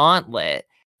had the gauntlet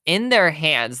in their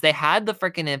hands. They had the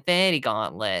freaking Infinity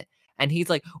Gauntlet, and he's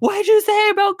like, "What'd you say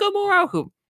about Gamora?"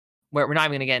 Who we're not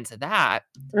even gonna get into that.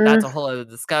 Mm, That's a whole other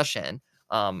discussion.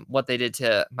 What they did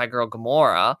to my girl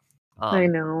Gamora. I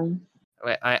know.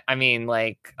 I mean,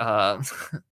 like,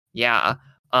 yeah,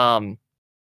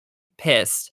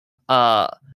 pissed.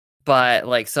 But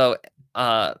like, so,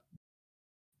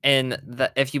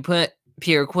 if you put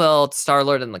Peter Quill,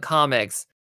 Star-Lord in the comics,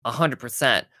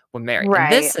 100% would marry. In this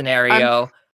Right. scenario,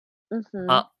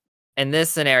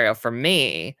 Mhm. For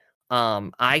me,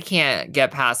 I can't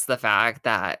get past the fact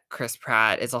that Chris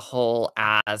Pratt is a whole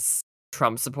ass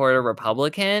Trump supporter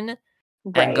Republican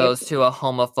and Right. goes to a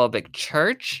homophobic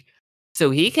church,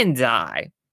 so he can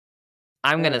die.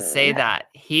 I'm gonna say that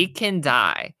he can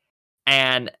die,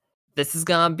 and this is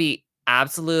gonna be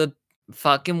absolute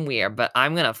fucking weird, but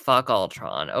I'm gonna fuck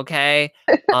Ultron, okay?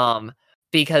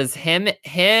 Because him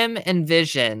and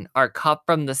Vision are cut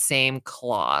from the same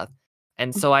cloth,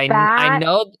 and so I That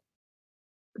know.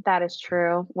 that is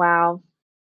true. Wow.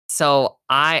 So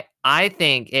I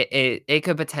think it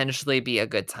could potentially be a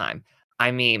good time.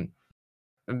 I mean,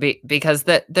 because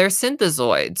they're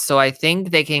synthezoids, so I think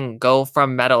they can go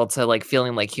from metal to like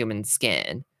feeling like human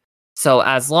skin. So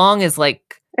as long as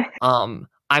like I'm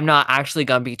not actually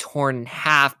gonna be torn in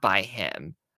half by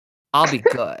him, I'll be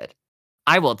good.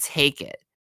 I will take it.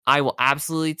 I will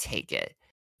absolutely take it.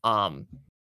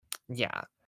 Yeah.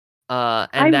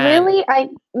 And then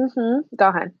Go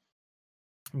ahead.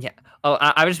 yeah. Oh,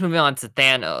 I was just moving on to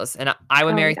Thanos, and I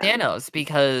would Oh, marry yeah. Thanos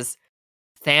because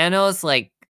Thanos,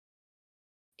 like,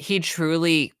 he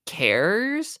truly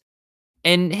cares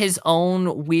in his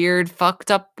own weird, fucked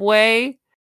up way.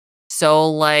 So,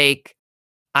 like,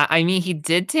 I mean, he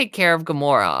did take care of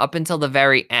Gamora up until the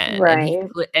very end, and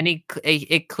Right.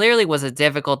 it clearly was a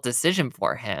difficult decision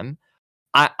for him.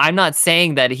 I'm not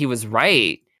saying that he was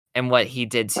right in what he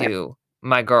did to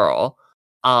my girl,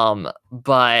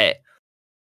 but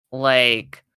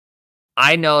like,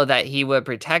 I know that he would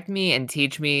protect me and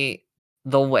teach me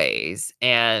the ways.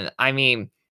 And I mean,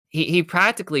 he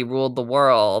practically ruled the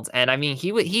world. And I mean,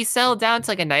 he settled down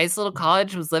to like a nice little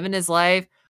college, was living his life.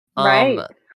 Right.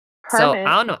 So Hermit.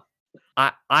 I don't know.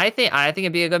 I think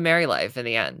it'd be a good married life in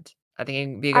the end. I think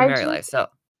it'd be a good I married life. just So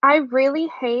I really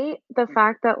hate the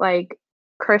fact that like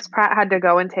Chris Pratt had to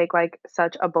go and take like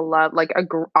such a beloved, like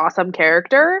awesome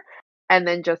character, and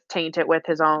then just taint it with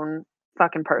his own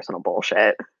fucking personal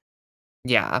bullshit.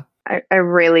 yeah. I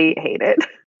really hate it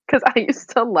because I used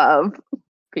to love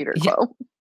Peter Yeah. Quill.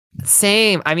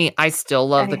 Same. I mean, I still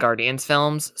love the I- Guardians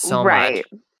films so Right.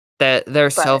 much. That they're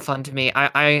so But fun to me.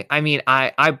 I mean,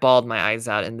 I bawled my eyes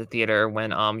out in the theater when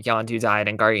Yondu died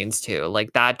in Guardians 2.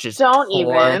 Like that just don't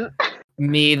tore even.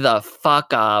 me the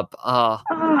fuck up.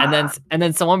 And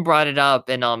then someone brought it up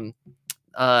in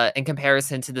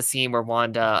comparison to the scene where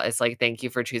Wanda is like, "Thank you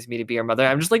for choosing me to be your mother."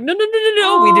 I'm just like, no,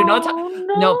 we do not talk.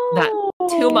 No, that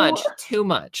too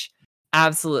much,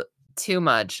 absolute too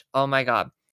much. Oh my god.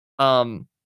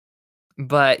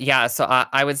 But yeah, so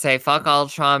I would say fuck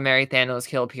Ultron, marry Thanos,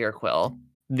 kill Peter Quill.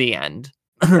 The end.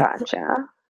 Gotcha.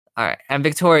 All right, and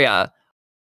Victoria,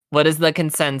 what is the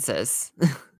consensus?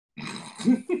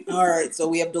 All right, so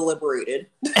we have deliberated.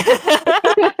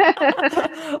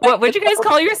 What would you guys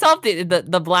call yourself?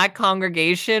 The Black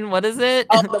Congregation? What is it?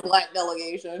 Oh, the Black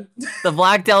Delegation. The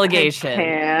Black Delegation. I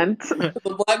can't.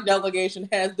 The Black Delegation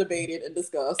has debated and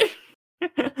discussed.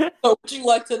 So would you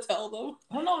like to tell them?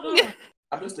 Oh, no.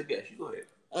 I'm just a guess. You go ahead.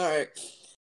 All right.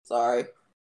 Sorry.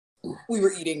 We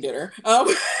were eating dinner.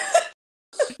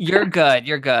 You're good.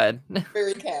 You're good.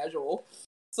 Very casual.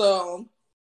 So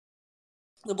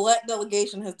the Black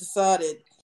Delegation has decided.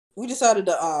 We decided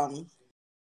to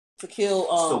kill.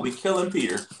 So we killing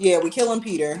Peter. Yeah, we killing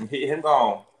Peter. Hit him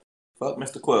gone. Fuck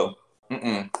Mr. Quill.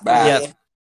 Bye.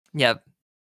 Yep.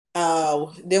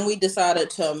 Then we decided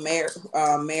to marry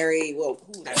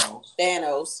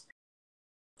Thanos.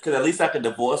 Because at least I could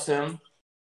divorce him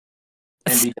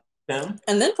and be done with him.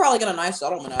 And then probably get a nice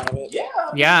settlement out of it. Yeah.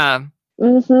 Yeah. He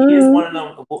is one of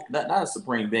them, not a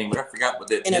supreme being, but I forgot what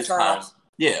that An his Eternal. times.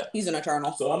 Yeah. He's an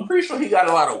Eternal. So I'm pretty sure he got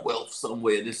a lot of wealth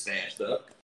somewhere this stashed up.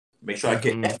 Make sure I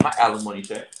get my alimony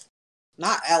check.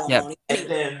 Not alimony. Yep. And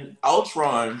then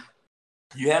Ultron,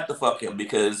 you have to fuck him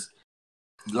because,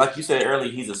 like you said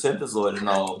earlier, he's a synthezoid and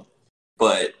all,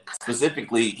 but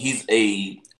specifically, he's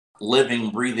a living,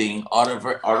 breathing,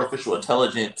 artificial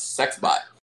intelligence sex bot.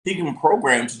 He can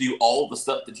program to do all the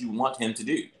stuff that you want him to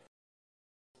do.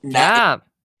 Yeah.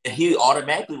 He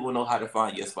automatically will know how to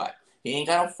find your spot. He ain't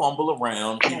got to fumble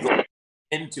around. He goes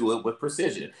into it with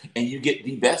precision, and you get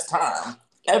the best time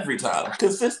every time,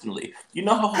 consistently. You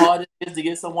know how hard it is to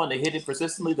get someone to hit it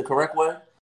persistently the correct way?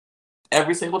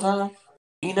 Every single time?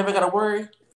 You never got to worry.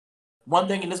 one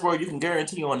thing in this world you can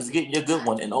guarantee on is getting your good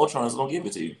one, and Ultron is gonna give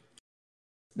it to you.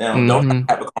 Now, Mhm. don't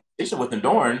have a conversation with him,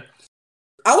 Dorn,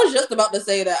 I was just about to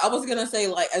say that. I was gonna say,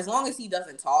 like, as long as he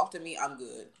doesn't talk to me, I'm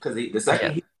good. because the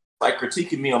second he like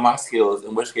critiquing me on my skills,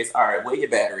 in which case, all right, where your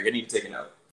battery? I need to take it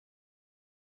out.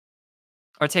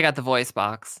 Or take out the voice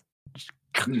box.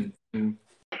 Mm.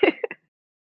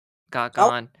 Got Oh.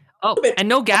 gone. Oh, and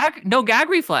no gag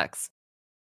reflex.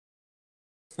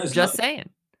 There's Just saying.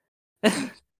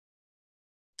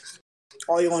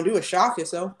 All you gonna do is shock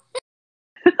yourself.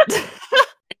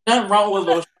 nothing wrong with a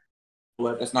little.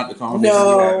 But that's not the conversation.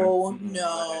 No, we're having.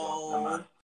 no.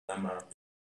 Never mind.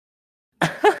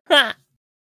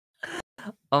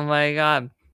 Oh my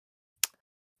god.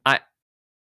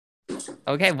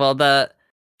 Okay, well the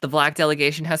black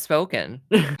delegation has spoken.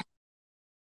 It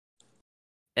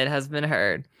has been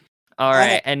heard. All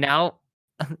right, and now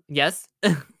yes.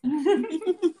 Okay.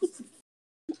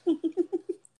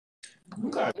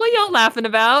 What y'all laughing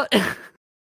about?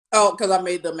 Oh, because I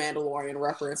made the Mandalorian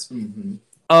reference. Mm-hmm.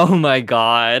 Oh my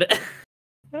god.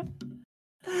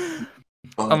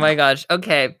 Oh my gosh.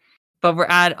 Okay. But we're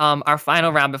at our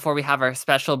final round before we have our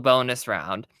special bonus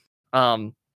round.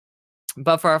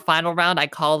 But for our final round, I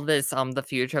call this the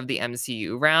future of the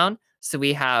MCU round. So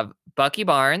we have Bucky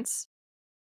Barnes,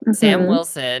 Sam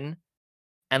Wilson,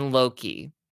 and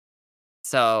Loki.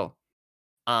 So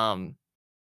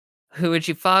who would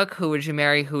you fuck? Who would you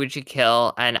marry? Who would you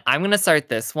kill? And I'm gonna start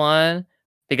this one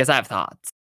because I have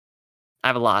thoughts. I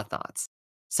have a lot of thoughts.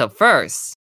 So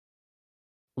first,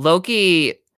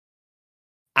 Loki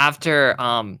after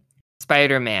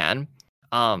Spider-Man,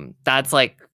 that's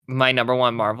like my number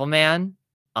one Marvel man.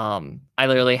 I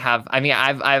literally have I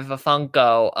have a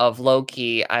Funko of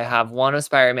Loki. I have one of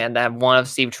Spider-Man, I have one of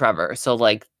Steve Trevor. So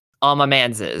like all my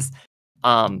mans is.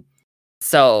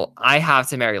 So I have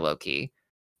to marry Loki.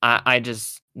 I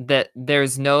just that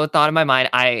there's no thought in my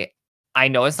mind. I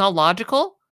know it's not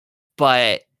logical,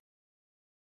 but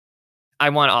I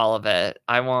want all of it.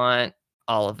 I want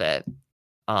all of it.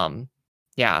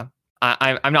 Yeah.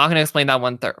 I'm not going to explain that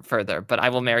one further, but I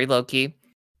will marry Loki.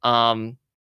 God,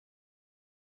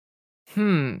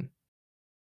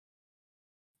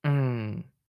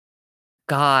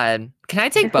 can I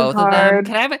take both of them?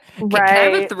 Can I have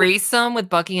a threesome with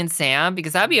Bucky and Sam?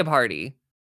 Because that'd be a party.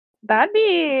 That'd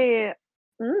be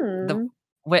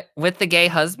with the gay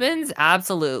husbands?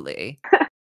 Absolutely.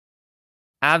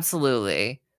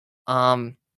 Absolutely.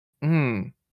 The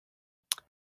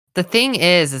thing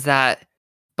is that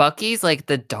Bucky's like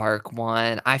the dark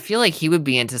one. I feel like he would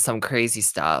be into some crazy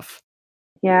stuff.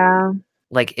 Yeah.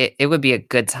 Like it would be a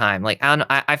good time. Like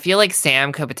I feel like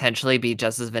Sam could potentially be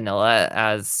just as vanilla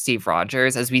as Steve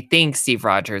Rogers, as we think Steve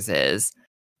Rogers is.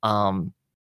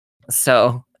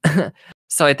 So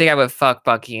so I think I would fuck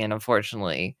Bucky and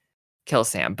unfortunately kill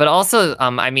Sam. But also,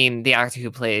 I mean, the actor who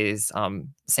plays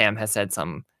Sam has said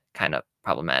some kind of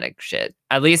problematic shit.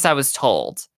 At least I was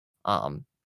told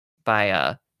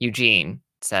by Eugene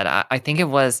said I think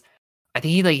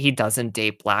he doesn't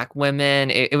date black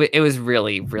women. It was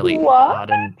really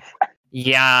odd and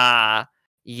yeah.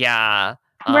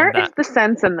 Where is the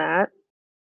sense in that?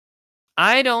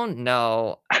 I don't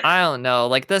know.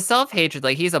 Like the self-hatred,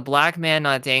 like he's a black man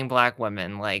not dating black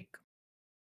women. Like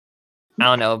I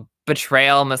don't know,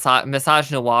 betrayal,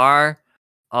 misogynoir,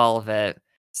 all of it.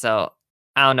 So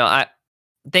I don't know.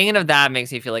 Thinking of that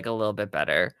makes me feel like a little bit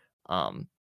better.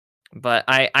 But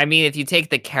I mean, if you take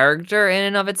the character in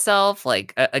and of itself,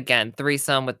 like again,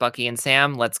 threesome with Bucky and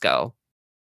Sam, let's go.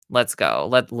 Let's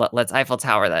Eiffel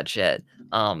Tower that shit.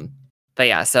 But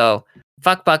yeah, so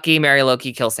fuck Bucky, marry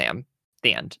Loki, kill Sam.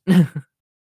 The end. All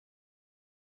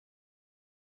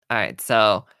right,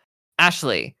 so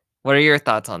Ashley, what are your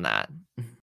thoughts on that?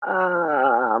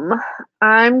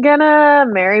 I'm gonna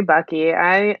marry Bucky.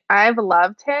 I've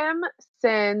loved him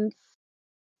since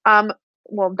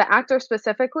well, the actor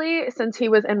specifically, since he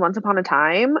was in Once Upon a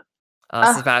Time.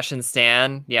 Sebastian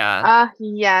Stan, yeah.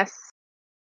 Yes.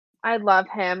 I love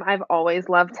him. I've always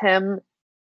loved him.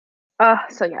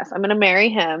 So yes, I'm gonna marry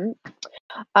him.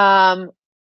 I'm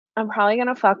probably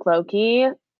gonna fuck Loki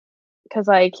because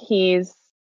like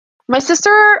my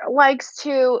sister likes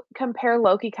to compare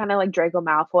Loki kind of like Draco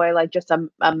Malfoy, like just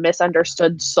a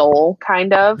misunderstood soul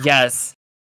kind of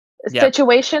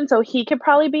situation. So he could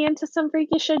probably be into some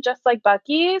freaky shit just like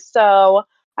Bucky. So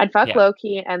I'd fuck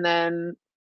Loki and then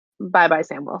bye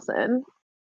Sam Wilson.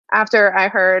 After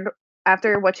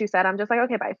what you said, I'm just like,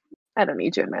 okay, bye. I don't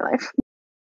need you in my life.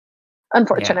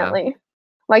 Unfortunately. Yeah.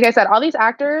 Like I said, all these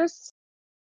actors,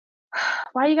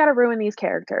 why you gotta ruin these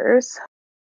characters?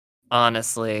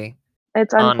 Honestly.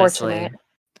 It's unfortunate.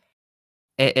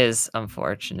 It is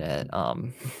unfortunate.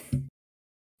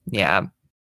 Yeah.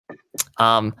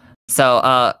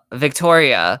 So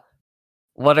Victoria,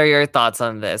 what are your thoughts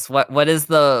on this? What is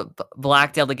the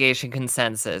black delegation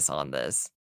consensus on this?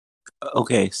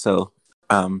 Okay, so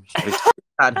Victoria's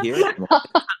not here.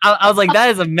 I was like,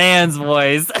 that is a man's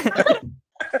voice.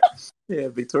 Yeah,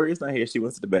 Victoria's not here. She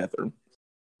went to the bathroom.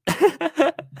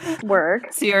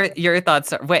 Work. So your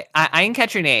thoughts are wait, I didn't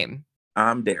catch your name.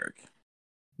 I'm Derek.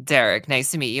 Derek,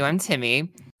 nice to meet you. I'm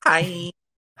Timmy. Hi.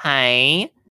 Hi.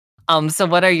 So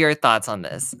what are your thoughts on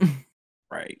this?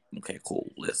 Right. Okay,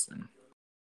 cool. Listen.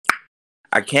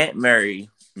 I can't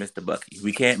marry Mr. Bucky.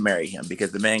 We can't marry him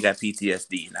because the man got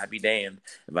PTSD. And I'd be damned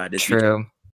if I just True.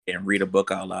 and read a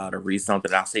book out loud or read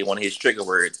something. I'll say one of his trigger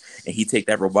words and he take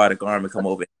that robotic arm and come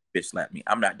over and bitch slap me.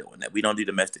 I'm not doing that. We don't do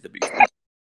domestic abuse.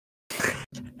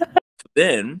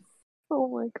 Then, Oh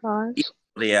my gosh.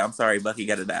 yeah, I'm sorry, Bucky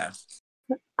gotta die.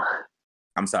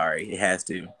 I'm sorry, it has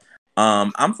to.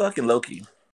 I'm fucking Loki.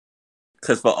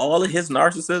 Cause for all of his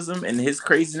narcissism and his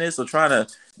craziness of trying to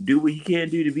do what he can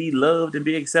do to be loved and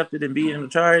be accepted and be in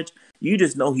charge, you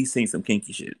just know he's seen some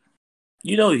kinky shit.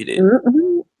 You know he did.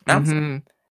 Mm-hmm. I'm sorry.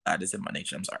 This is my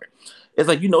nature. I'm sorry. It's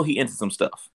like you know he into some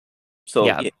stuff. So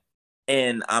yeah.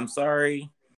 And I'm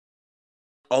sorry.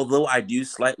 Although I do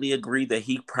slightly agree that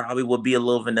he probably would be a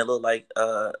little vanilla like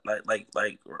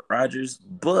Rogers,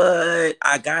 but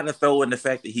I gotta throw in the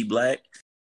fact that he black.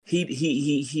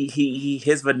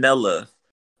 His vanilla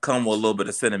come with a little bit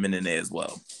of cinnamon in there as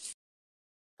well.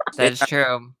 That's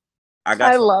true.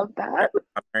 I love that.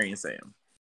 I'm marrying Sam.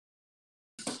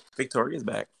 Victoria's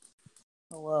back.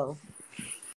 Hello.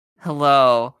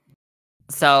 Hello.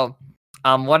 So,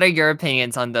 what are your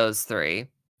opinions on those three?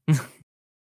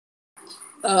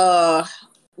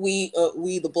 We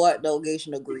the black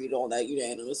delegation agreed on that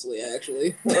unanimously,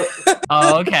 actually.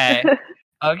 Oh, okay.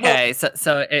 Okay,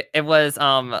 so it was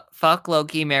fuck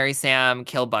Loki, marry Sam,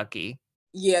 kill Bucky.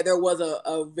 Yeah, there was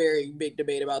a very big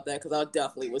debate about that because I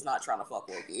definitely was not trying to fuck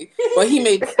Loki, but he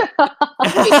made.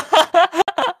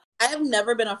 I have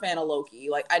never been a fan of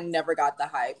Loki. Like, I never got the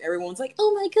hype. Everyone's like,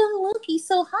 "Oh my god, Loki's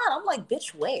so hot." I'm like,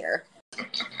 "Bitch, where?"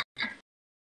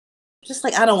 Just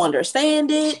like, I don't understand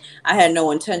it. I had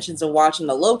no intentions of watching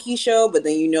the Loki show, but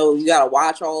then you gotta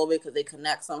watch all of it because they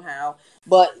connect somehow.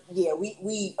 But yeah,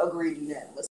 we agreed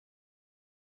unanimously.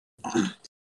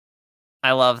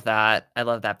 I love that. I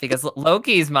love that because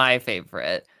Loki's my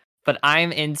favorite, but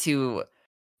I'm into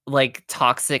like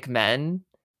toxic men.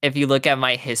 If you look at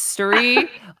my history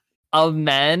of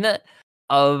men,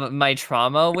 of my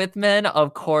trauma with men,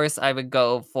 of course I would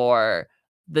go for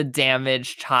the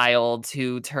damaged child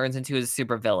who turns into a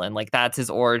supervillain. Like that's his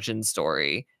origin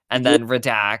story, and then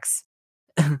redacts.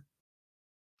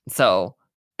 So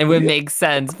it would make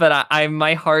sense, but I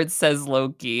my heart says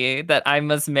Loki, that I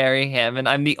must marry him, and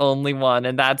I'm the only one,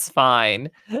 and that's fine.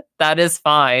 That is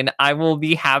fine. I will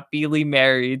be happily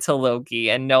married to Loki,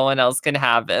 and no one else can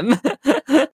have him.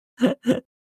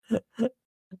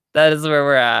 That is where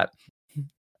we're at.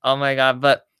 Oh my god,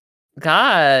 but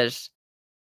gosh.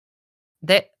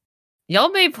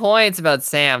 Y'all made points about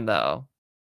Sam, though.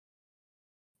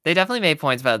 They definitely made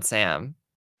points about Sam.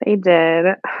 They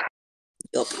did.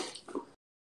 Yep.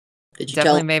 Did you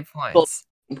Definitely made points.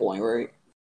 Point, right?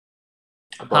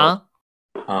 Huh?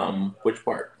 Which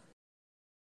part?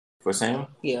 For Sam?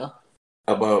 Yeah.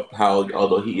 About how,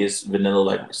 although he is vanilla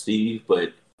like Steve,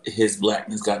 but his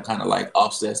blackness got kind of like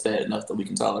offsets that enough that we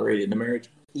can tolerate it in the marriage.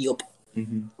 Yep.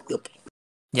 Mm-hmm. Yep.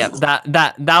 Yep.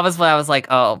 That was what I was like,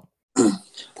 oh.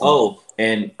 Oh,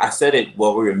 and I said it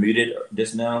while we were muted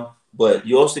just now, but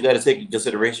you also got to take into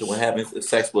consideration when having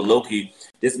sex with Loki.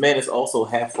 This man is also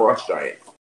half frost giant,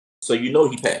 so you know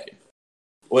he packing,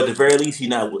 or at the very least, he's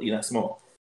not small.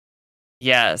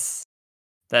 Yes,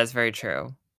 that's very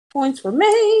true. Points were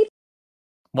made.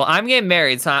 Well, I'm getting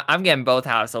married, so I'm getting both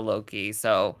House of Loki.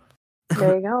 So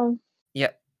there you go.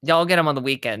 Yeah, y'all get him on the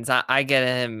weekends. I get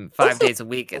him 5 days a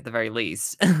week at the very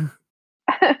least.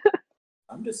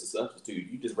 I'm just a substitute.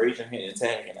 You just raise your hand and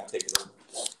tag, and I take it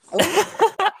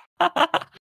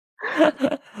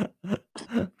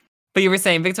over. But you were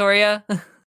saying, Victoria?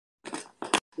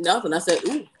 Nothing. I said,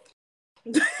 ooh.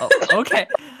 Oh, okay.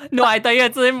 No, I thought you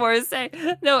had something more to say.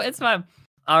 No, it's fine.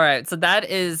 All right, so that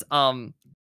is all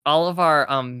of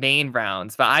our main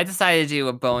rounds, but I decided to do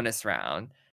a bonus round,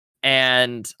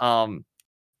 and I'm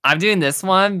doing this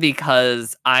one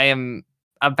because I am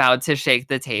about to shake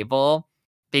the table.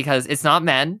 Because it's not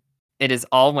men, it is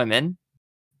all women.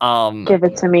 Give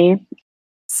it to me.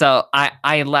 So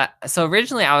so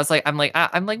originally I was like, I'm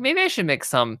like maybe I should mix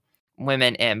some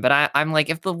women in, but I'm like,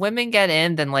 if the women get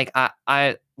in, then like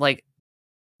I like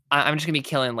I'm just gonna be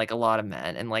killing like a lot of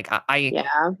men, and like I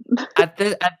Yeah. at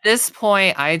this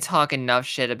point, I talk enough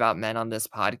shit about men on this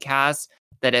podcast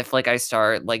that if like I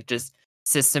start like just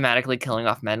systematically killing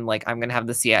off men, like I'm gonna have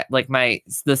the CIA, like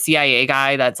the CIA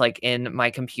guy that's like in my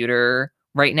computer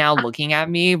right now looking at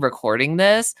me recording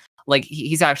this, like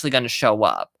he's actually gonna show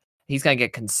up. He's gonna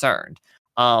get concerned.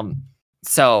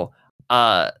 So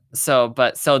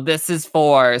this is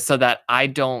for so that I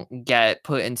don't get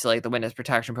put into like the witness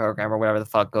protection program or whatever the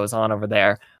fuck goes on over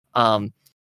there.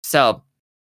 So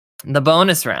the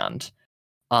bonus round.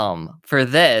 For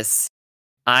this,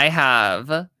 I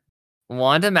have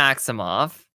Wanda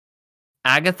Maximoff,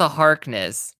 Agatha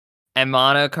Harkness, and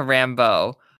Monica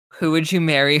Rambeau. Who would you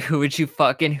marry? Who would you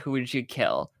fuck? And who would you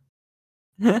kill?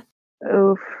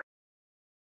 Oof.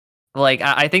 Like,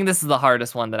 I think this is the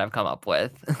hardest one that I've come up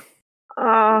with.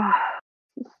 Oh.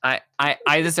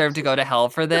 I deserve to go to hell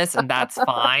for this, and that's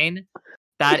fine.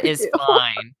 That is Ew.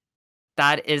 fine.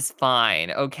 That is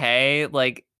fine. Okay,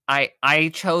 like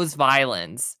I chose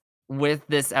violence with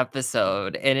this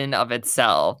episode in and of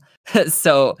itself.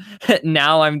 So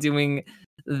now I'm doing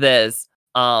this.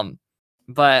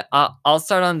 But I'll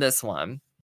start on this one.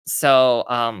 So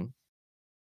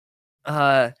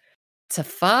to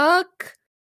fuck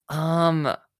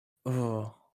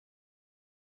ooh.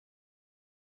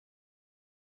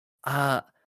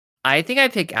 I think I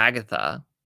pick Agatha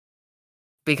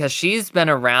because she's been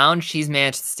around, she's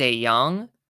managed to stay young.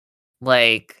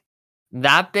 Like,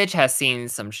 that bitch has seen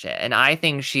some shit, and I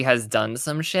think she has done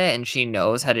some shit, and she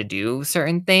knows how to do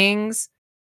certain things.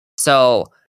 So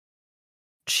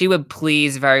she would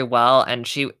please very well, and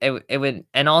it would,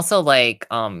 and also like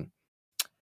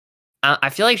I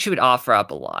feel like she would offer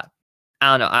up a lot.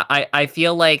 I don't know. I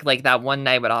feel like that one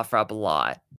night would offer up a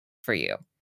lot for you.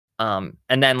 And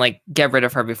then like get rid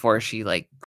of her before she like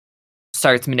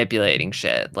starts manipulating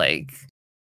shit. Like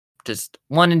just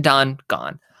one and done,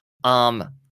 gone.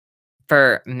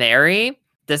 For Mary,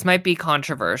 this might be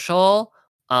controversial,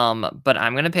 but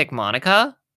I'm gonna pick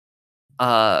Monica,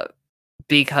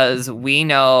 because we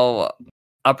know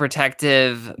a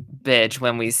protective bitch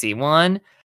when we see one,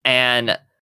 and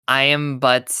I am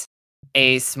but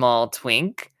a small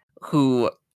twink who,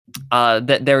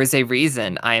 there is a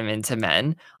reason I am into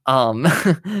men,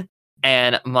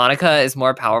 and Monica is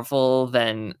more powerful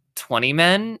than 20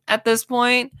 men at this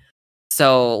point.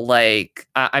 So, like,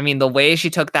 I mean, the way she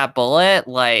took that bullet,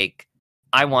 like,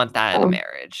 I want that in a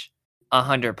marriage,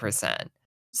 100%.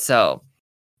 So,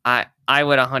 I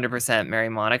would 100% marry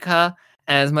Monica.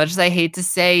 And as much as I hate to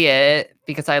say it,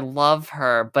 because I love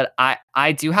her, but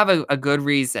I do have a good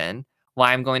reason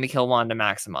why I'm going to kill Wanda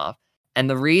Maximoff. And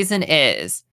the reason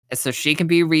is so she can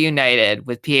be reunited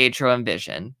with Pietro and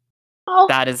Vision. Oh,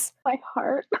 that is my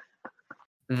heart.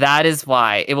 That is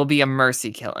why it will be a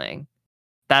mercy killing.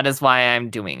 That is why I'm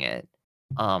doing it.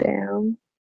 Damn.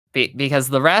 Because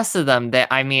the rest of them,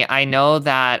 I know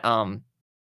that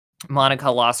Monica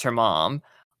lost her mom,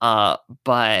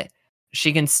 but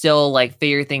she can still like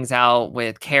figure things out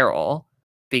with Carol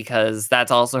because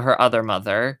that's also her other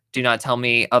mother. Do not tell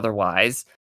me otherwise.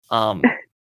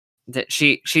 That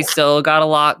she still got a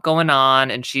lot going on,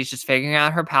 and she's just figuring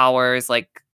out her powers. Like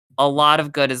a lot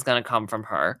of good is gonna come from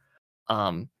her.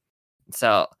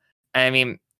 So I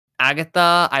mean,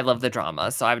 Agatha, I love the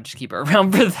drama, so I would just keep her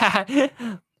around for that.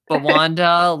 But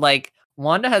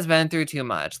Wanda has been through too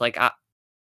much. Like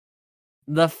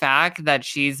the fact that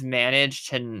she's managed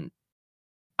to,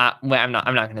 well, I'm not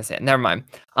gonna say it. Never mind.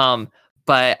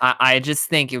 But I just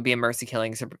think it would be a mercy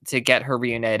killing to get her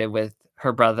reunited with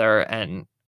her brother and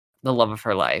the love of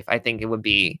her life. I think it would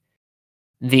be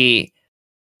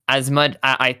as much.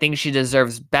 I think she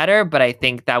deserves better, but I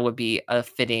think that would be a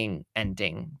fitting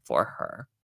ending for her,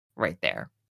 right there.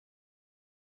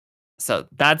 So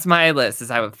that's my list: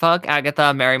 is I would fuck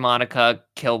Agatha, marry Monica,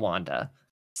 kill Wanda.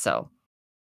 So,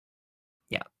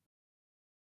 yeah.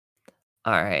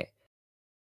 All right.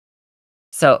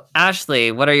 So,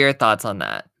 Ashley, what are your thoughts on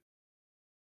that?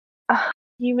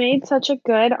 You made such a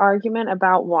good argument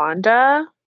about Wanda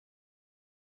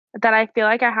that I feel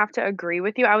like I have to agree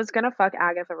with you. I was gonna fuck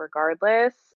Agatha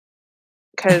regardless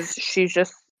because she's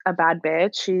just a bad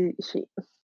bitch.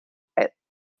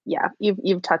 Yeah,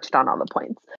 you've touched on all the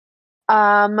points.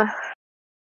 And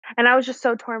I was just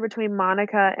so torn between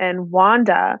Monica and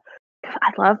Wanda.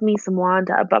 I love me some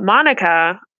Wanda, but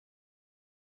Monica,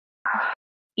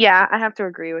 yeah, I have to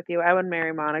agree with you. I would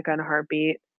marry Monica in a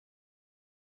heartbeat.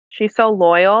 She's so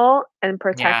loyal and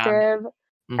protective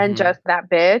and just that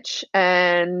bitch.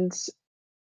 And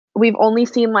we've only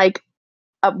seen like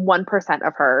 1%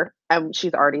 of her, and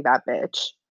she's already that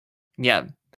bitch. Yeah.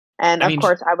 And of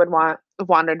course, I would want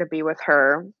Wanda to be with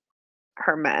her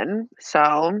her men.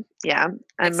 So yeah,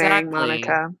 I'm marrying Exactly.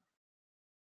 Monica.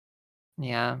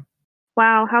 Yeah.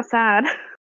 Wow, how sad.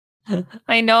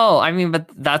 I know. I mean, but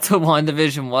that's what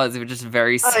WandaVision was. It was just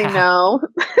very sad. I know.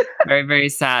 Very, very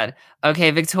sad.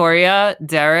 Okay, Victoria,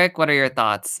 Derek, what are your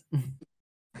thoughts?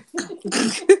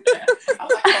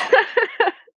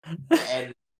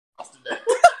 And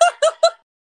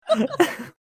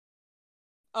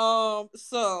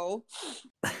So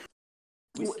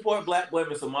we support Black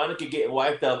women, so Monica getting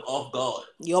wiped out off guard.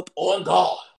 yup, On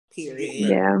guard. period.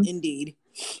 Yeah. Indeed.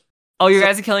 Oh, you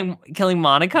guys are killing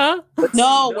Monica? No,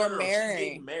 No, we're she's marrying.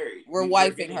 getting married. We're We're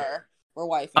wifing getting her. We're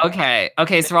wifing her.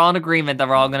 Okay, so we're all in agreement that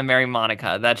we're all gonna marry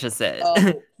Monica. That's just it.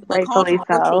 The Rightfully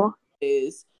controversial so.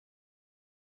 is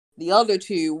the other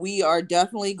two. We are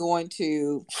definitely going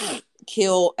to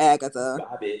kill Agatha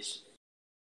Garbage.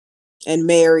 and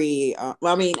marry.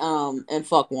 And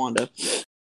fuck Wanda.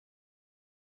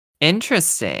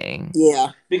 Interesting.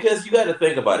 Yeah. Because you got to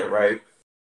think about it, right?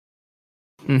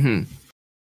 Mm-hmm.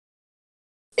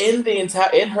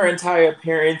 In her entire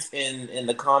appearance in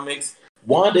the comics,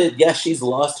 Wanda, yes, she's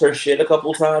lost her shit a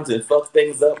couple times and fucked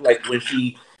things up, like when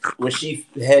she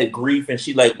had grief and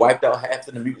she like wiped out half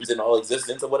of the mutants in all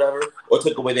existence or whatever, or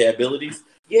took away their abilities.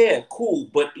 Yeah, cool.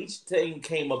 But each thing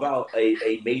came about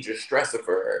a major stressor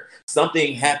for her.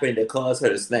 Something happened that caused her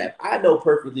to snap. I know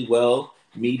perfectly well,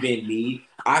 me being me,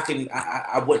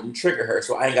 I wouldn't trigger her,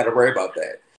 so I ain't gotta worry about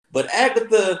that. But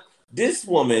Agatha, this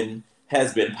woman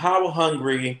has been power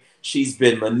hungry. She's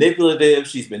been manipulative.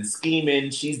 She's been scheming.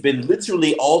 She's been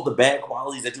literally all the bad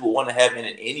qualities that you would want to have in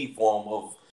any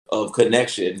form of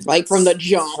connection. Like from the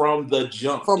jump. From the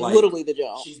jump. From like, literally the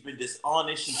jump. She's been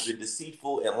dishonest. She's been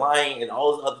deceitful and lying and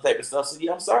all this other type of stuff. So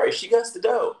yeah, I'm sorry. She got to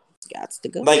go. Got to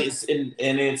go. Like it's in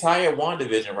the entire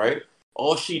WandaVision, right?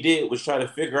 All she did was try to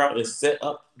figure out and set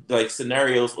up like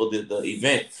scenarios for the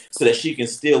event so that she can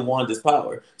steal Wanda's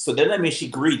power. So then that means she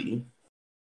greedy.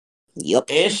 Yep.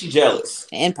 And she jealous.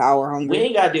 And power We hungry.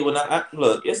 ain't got to deal with that.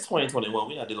 Look, it's 2021.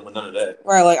 We're not dealing with none of that.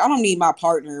 Right, like I don't need my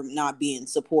partner not being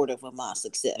supportive of my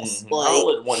success. Mm-hmm. Like, I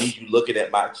wouldn't want you looking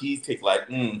at my cheesecake like,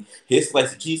 his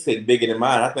slice of cheesecake bigger than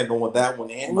mine. I think I want that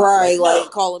one. And right, like, no.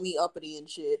 Calling me uppity and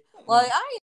shit. Like,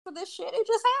 I ain't for this shit. It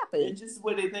just happened. It's just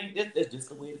what they think. That's just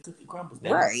the way the cookie crumbles.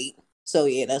 Now. Right. So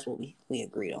yeah, that's what we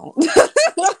agreed on.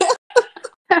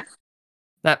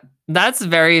 That's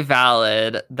very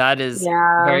valid. That is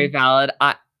very valid.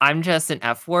 I'm just an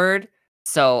F word,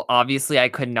 so obviously I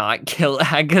could not kill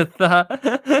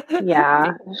Agatha.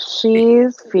 Yeah,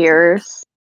 she's fierce.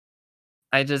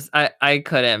 I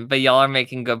couldn't, but y'all are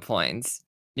making good points.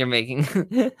 You're making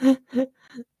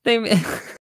it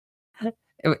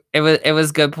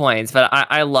was good points, but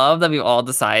I love that we all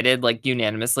decided like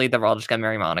unanimously that we're all just gonna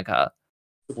marry Monica.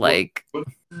 Like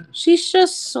she's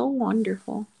just so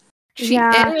wonderful. She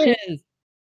is.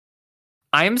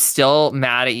 I'm still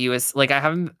mad at US. Like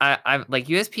I'm like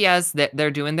USPS that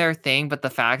they're doing their thing, but the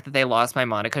fact that they lost my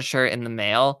Monica shirt in the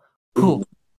mail.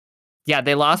 Yeah,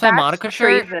 they lost my Monica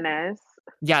shirt.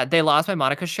 Yeah, they lost my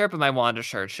Monica shirt, but my Wanda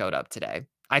shirt showed up today.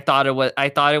 I thought it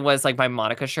was like my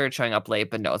Monica shirt showing up late,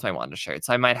 but no, it's my Wanda shirt.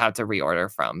 So I might have to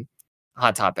reorder from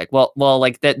Hot Topic. Well,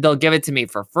 like they'll give it to me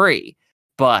for free,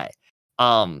 but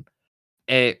I'm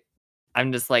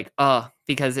just like,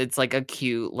 because it's like a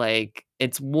cute, like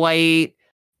it's white,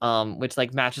 which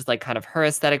like matches like kind of her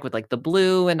aesthetic with like the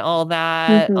blue and all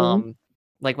that. Mm-hmm.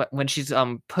 Like when she's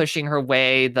pushing her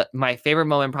way, my favorite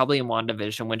moment probably in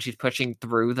WandaVision when she's pushing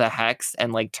through the hex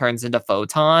and like turns into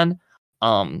Photon.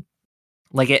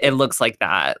 Like it looks like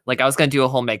that. Like I was gonna do a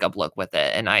whole makeup look with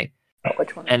it, and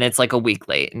which one? And it's like a week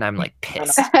late, and I'm like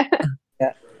pissed.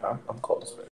 Yeah, I'm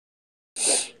close.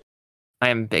 I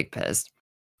am big pissed.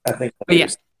 I think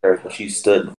she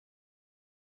stood.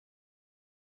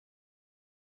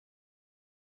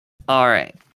 All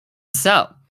right, so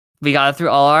we got through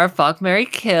all our fuck, marry,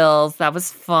 kills. That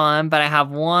was fun, but I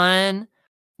have one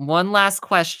last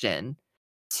question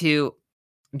to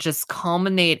just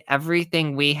culminate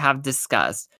everything we have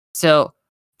discussed. So,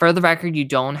 for the record, you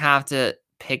don't have to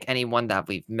pick anyone that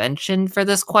we've mentioned for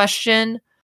this question.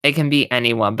 It can be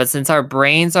anyone, but since our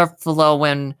brains are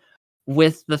flowing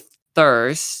with the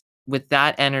thirst, with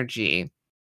that energy,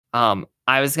 I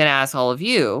was gonna ask all of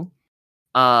you,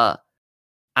 out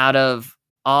of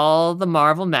all the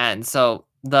Marvel men, so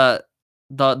the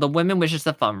women, which is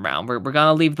the fun round, we're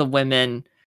gonna leave the women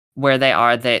where they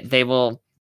are. They will.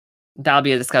 That'll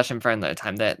be a discussion for another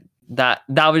time. That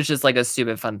was just like a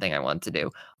stupid fun thing I wanted to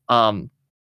do.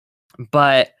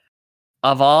 But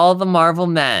of all the Marvel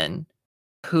men,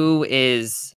 who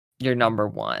is your number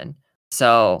one?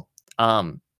 So,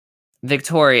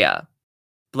 Victoria,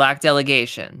 Black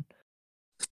Delegation,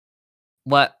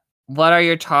 what are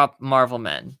your top Marvel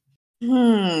men?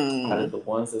 Out of the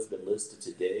ones that's been listed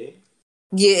today.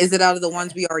 Yeah, is it out of the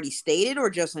ones we already stated or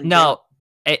just in No,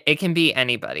 it can be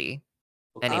anybody.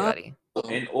 Okay. Anybody.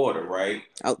 In order, right?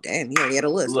 Oh, damn, you already had a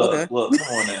list. Look, Okay. look, come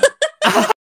on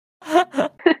now.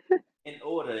 In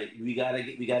order, we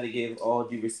gotta give all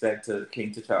due respect to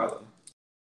King T'Challa.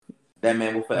 That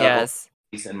man will forever Yes.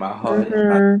 be in my heart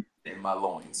Mhm. and in my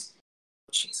loins.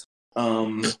 Jeez.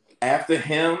 After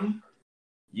him,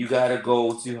 you gotta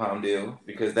go to Hamdil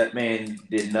because that man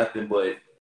did nothing but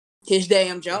His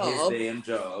damn job.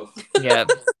 Yep.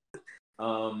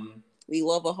 We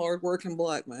love a hardworking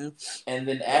black man. And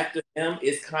then after him,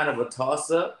 it's kind of a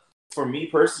toss-up for me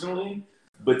personally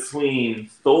between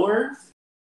Thor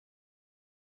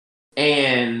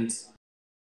and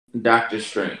Doctor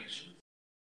Strange.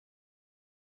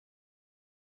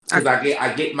 Because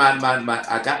I get my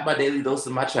I got my daily dose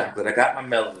of my chocolate. I got my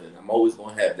melanin. I'm always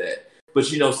gonna have that. But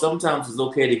sometimes it's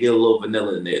okay to get a little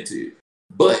vanilla in there too.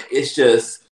 But it's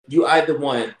just you either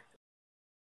want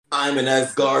I'm an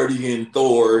Asgardian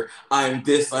Thor, I'm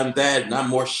this, I'm that, and I'm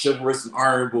more chivalrous and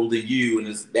honorable than you,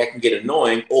 and that can get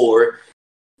annoying, or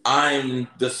I'm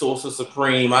the Sorcerer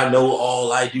Supreme, I know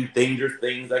all, I do dangerous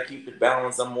things, I keep the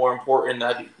balance, I'm more important.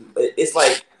 It's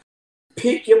like,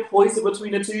 pick your poison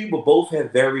between the two, but both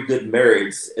have very good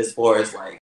merits as far as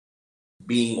like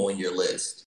being on your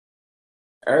list.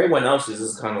 Everyone else is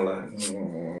just kind of like,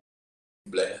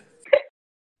 blah.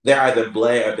 They're either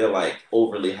blah or they're like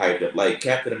overly hyped up. Like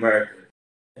Captain America.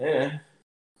 Yeah,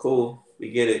 cool. We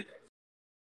get it.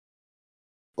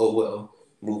 Oh well,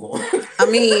 move on. I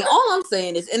mean, all I'm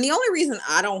saying is, and the only reason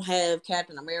I don't have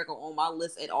Captain America on my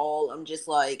list at all, I'm just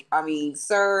like, I mean,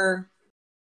 sir,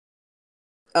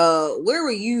 where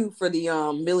were you for the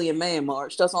Million Man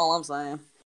March? That's all I'm saying.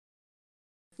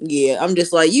 Yeah, I'm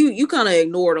just like, you kind of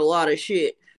ignored a lot of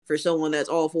shit for someone that's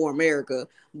all for America,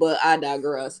 but I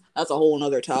digress. That's a whole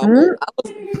nother topic.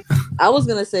 I was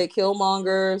gonna say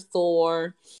Killmonger,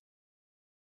 Thor.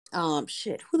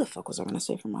 Shit, who the fuck was I gonna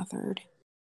say for my third?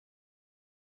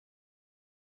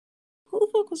 Who the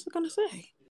fuck was I gonna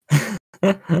say?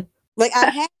 Like, I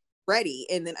had it ready,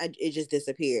 and then it just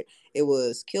disappeared. It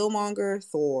was Killmonger,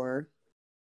 Thor.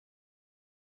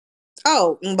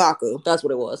 Oh, M'Baku. That's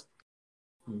what it was.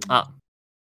 Oh.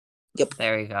 Yep.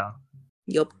 There you go.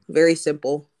 Yep. Very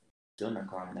simple. Still not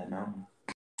climbing that mountain.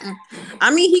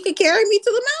 I mean, he could carry me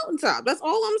to the mountaintop. That's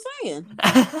all I'm saying.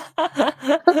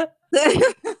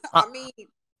 I mean,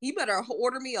 he better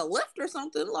order me a lift or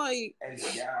something. Like,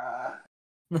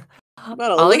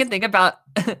 all I can think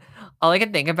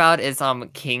about is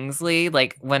Kingsley,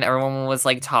 like when everyone was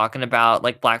like talking about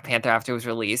like Black Panther after it was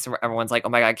released, everyone's like, oh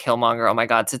my god, Killmonger, oh my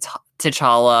god,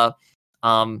 T'Challa,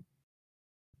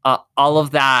 all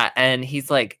of that, and he's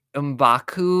like,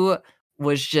 M'Baku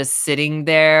was just sitting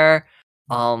there,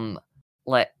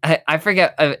 like I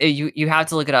forget, you have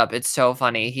to look it up. It's so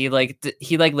funny. He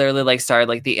literally like started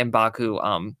like the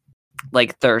M'Baku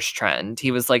like thirst trend.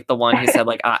 He was like the one who said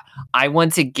like I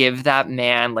want to give that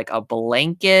man like a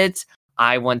blanket.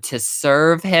 I want to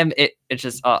serve him. It's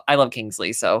just I love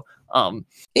Kingsley, so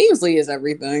Kingsley is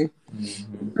everything.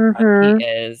 Mm-hmm.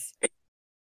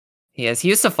 He is. He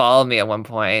used to follow me at one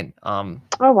point. Oh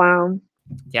wow.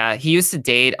 Yeah, he used to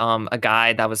date a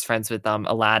guy that was friends with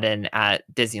Aladdin at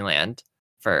Disneyland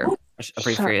for a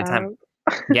brief period of time.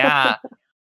 Yeah.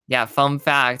 Yeah, fun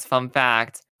fact.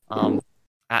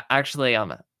 I actually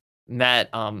met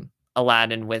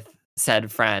Aladdin with said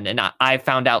friend, and I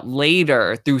found out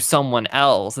later through someone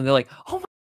else, and they're like, oh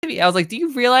my, I was like, do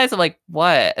you realize? I'm like,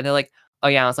 what? And they're like, oh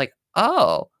yeah. I was like,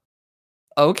 oh,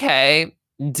 okay,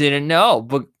 didn't know,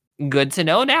 but good to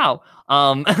know now.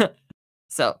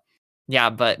 So yeah,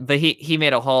 but he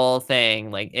made a whole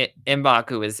thing like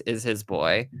M'Baku is his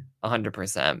boy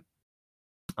 100%.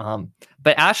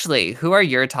 But Ashley, who are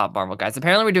your top Marvel guys?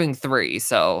 Apparently we're doing 3,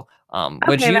 so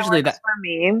which usually that for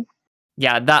me.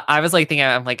 Yeah, that I was like thinking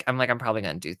I'm probably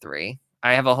gonna do 3.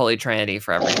 I have a holy trinity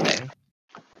for everything.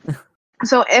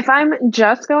 So if I'm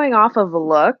just going off of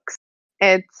looks,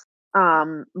 it's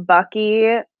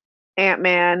Bucky,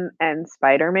 Ant-Man, and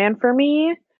Spider-Man for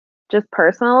me. Just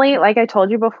personally, like I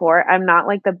told you before, I'm not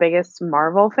like the biggest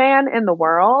Marvel fan in the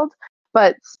world,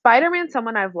 but Spider-Man's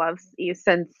someone I've loved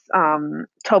since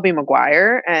Tobey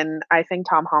Maguire, and I think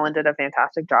Tom Holland did a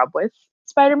fantastic job with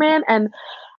Spider-Man, and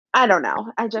I don't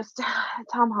know,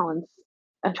 Tom Holland's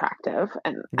attractive,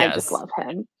 and I just love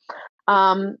him.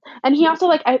 And he also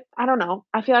like I don't know,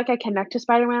 I feel like I connect to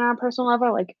Spider-Man on a personal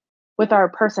level, like with our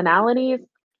personalities.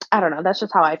 I don't know, that's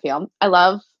just how I feel. I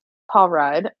love Paul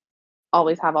Rudd.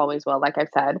 Always have, always will, like I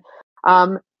said.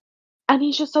 And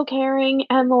he's just so caring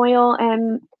and loyal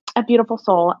and a beautiful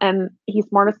soul, and he's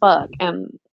smart as fuck,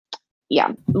 and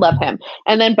yeah, love him.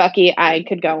 And then Bucky, I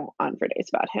could go on for days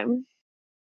about him.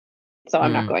 So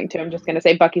I'm not going to. I'm just going to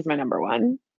say Bucky's my number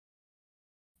one.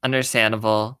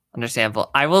 Understandable.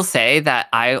 I will say that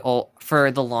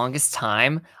for the longest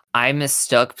time, I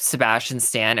mistook Sebastian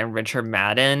Stan and Richard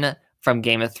Madden from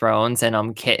Game of Thrones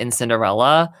and Kit and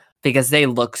Cinderella because they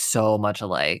look so much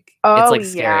alike. Oh, it's like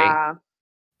scary. yeah.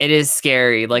 It is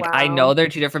scary. Like I know Wow. they're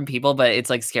two different people, but it's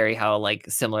like scary how like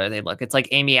similar they look. It's like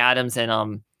Amy Adams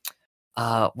and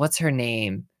what's her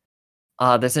name?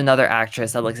 There's another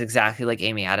actress that looks exactly like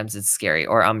Amy Adams. It's scary.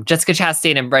 Or Jessica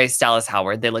Chastain and Bryce Dallas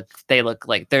Howard. They look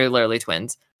like they're literally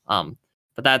twins. But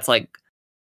that's like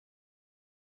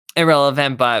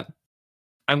irrelevant. But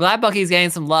I'm glad Bucky's getting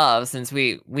some love since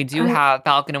we do have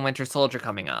Falcon and Winter Soldier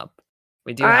coming up.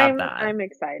 We do have that. I'm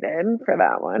excited for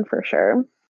that one for sure.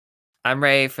 I'm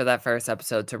ready for that first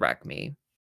episode to wreck me.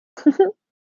 I'm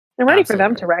ready for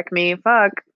them to wreck me.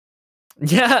 Fuck.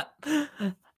 Yeah,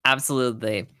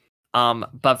 absolutely.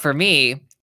 But for me,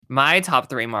 my top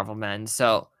 3 Marvel men.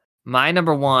 So my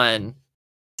number 1,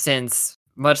 since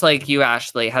much like you,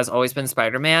 Ashley, has always been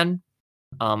Spider-Man.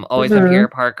 Always been Peter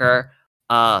Parker.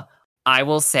 I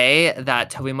will say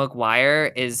that Tobey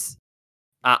Maguire is.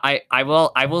 I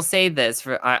will say this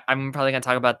I'm probably gonna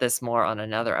talk about this more on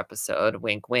another episode.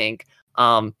 Wink, wink.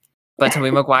 But Tobey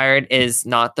Maguire is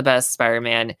not the best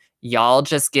Spider-Man. Y'all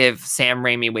just give Sam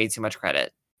Raimi way too much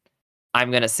credit. I'm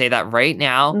gonna say that right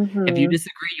now. If you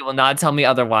disagree, you will not tell me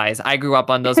otherwise. I grew up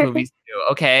on those movies too.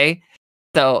 Okay,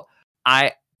 so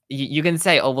you can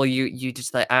say, oh well, you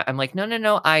just like I'm like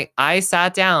no. I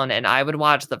sat down and I would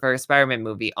watch the first Spider-Man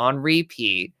movie on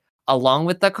repeat along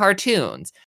with the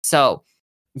cartoons. So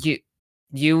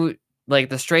you like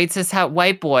the straight cis het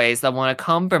white boys that want to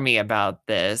come for me about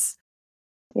this.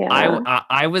 Yeah,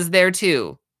 I was there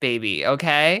too, baby.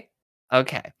 Okay.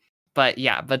 But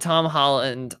yeah, but Tom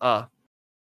Holland,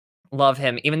 love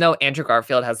him. Even though Andrew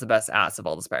Garfield has the best ass of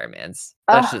all the Spider-Mans.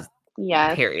 That's just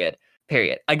period.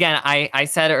 Again, I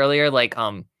said earlier, like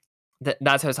that's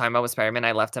what I was talking about with Spider-Man.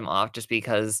 I left him off just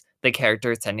because the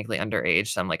character is technically underage.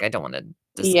 So I'm like, I don't want to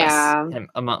discuss him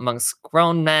amongst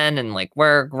grown men and like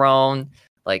we're grown.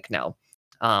 Like no.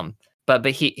 But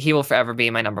he will forever be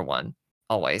my number 1,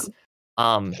 always.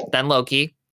 Then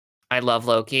Loki. I love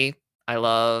Loki. I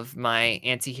love my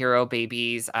anti-hero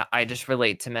babies. I just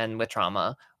relate to men with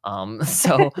trauma.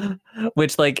 So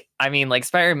which like I mean like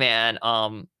Spider-Man,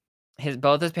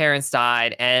 both his parents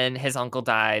died and his uncle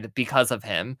died because of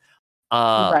him.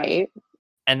 right.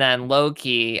 And then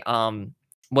Loki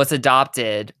was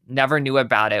adopted, never knew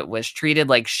about it, was treated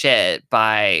like shit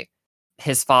by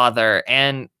his father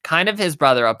and kind of his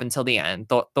brother up until the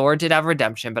end. Thor did have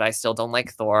redemption, but I still don't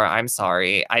like Thor. I'm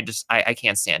sorry. I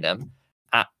can't stand him.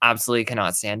 I absolutely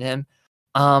cannot stand him.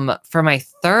 For my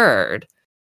third,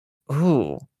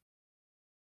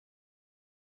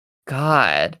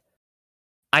 God,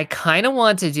 I kind of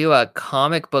want to do a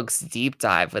comic books deep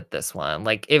dive with this one.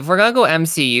 Like, if we're gonna go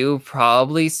MCU,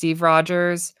 probably Steve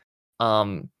Rogers. I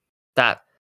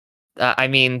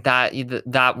mean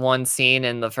that one scene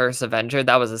in the first Avenger,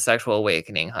 that was a sexual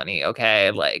awakening, honey.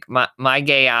 Okay, like my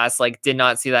gay ass like did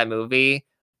not see that movie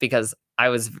because I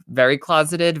was very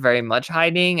closeted, very much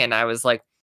hiding, and I was like,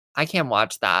 I can't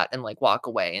watch that and like walk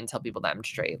away and tell people that I'm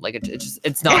straight. Like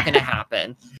it's not gonna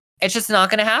happen. It's just not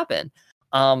gonna happen.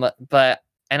 But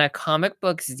in a comic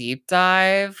books deep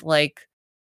dive, like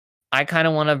I kind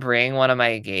of want to bring one of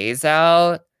my gays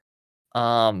out.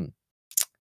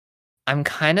 I'm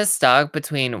kind of stuck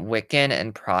between Wiccan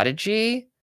and Prodigy.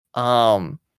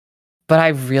 But I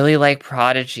really like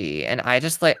Prodigy and I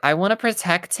want to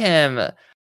protect him.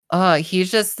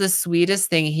 He's just the sweetest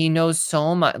thing. He knows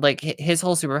so much. Like his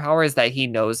whole superpower is that he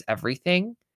knows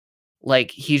everything.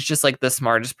 Like he's just like the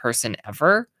smartest person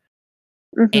ever.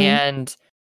 And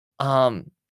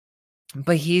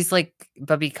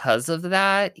but because of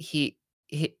that,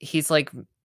 he's like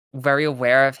very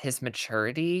aware of his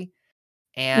maturity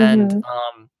and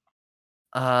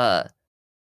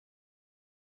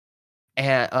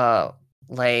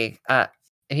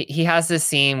he has this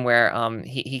scene where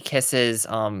he kisses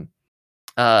Hulkling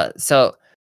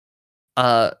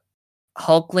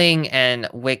and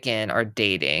Wiccan are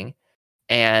dating,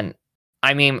 and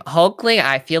I mean Hulkling,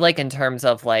 I feel like in terms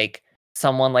of like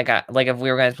someone like if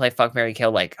we were going to play Fuck, Marry,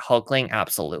 Kill, like Hulkling,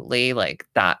 absolutely, like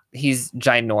that, he's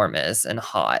ginormous and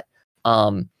hot.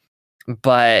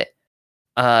 But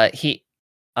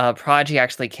Prodigy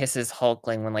actually kisses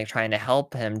Hulkling when like trying to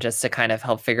help him just to kind of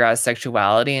help figure out his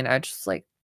sexuality, and I just like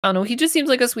I don't know, he just seems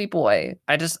like a sweet boy.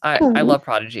 I love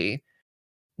Prodigy.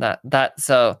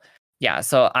 So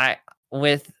I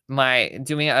with my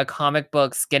doing a comic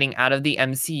books getting out of the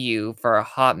MCU for a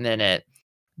hot minute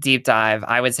deep dive,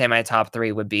 I would say my top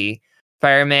 3 would be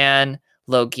Spider-Man,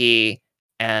 Loki,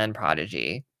 and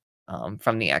Prodigy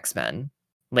from the X-Men,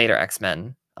 later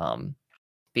X-Men,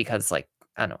 because like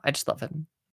I don't know, I just love him.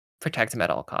 Protect him at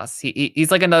all costs.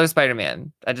 He's like another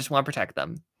Spider-Man. I just want to protect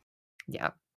them. Yeah.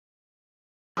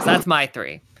 So that's my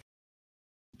 3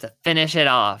 to finish it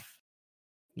off.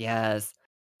 Yes.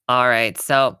 All right.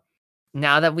 So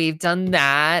now that we've done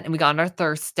that and we got our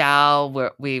thirst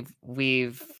out, we've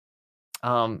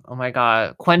oh my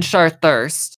god, quenched our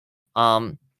thirst.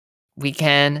 We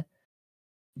can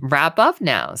wrap up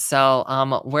now.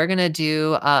 So we're gonna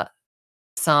do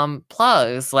some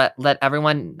plugs. Let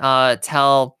everyone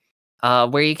tell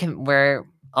where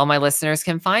all my listeners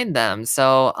can find them.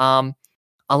 So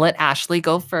I'll let Ashley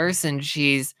go first, and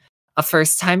she's a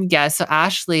first-time guest. So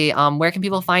Ashley, where can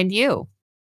people find you?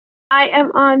 I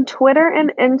am on Twitter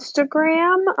and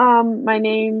Instagram. My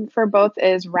name for both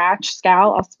is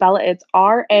Ratchscal. I'll spell it. It's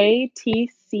RATCHSCAL.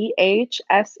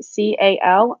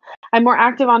 I'm more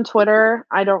active on Twitter.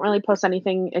 I don't really post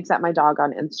anything except my dog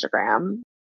on Instagram.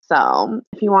 So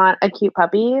if you want a cute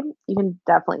puppy, you can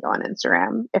definitely go on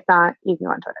Instagram. If not, you can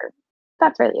go on Twitter.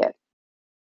 That's really it.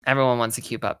 Everyone wants a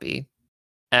cute puppy.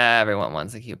 Everyone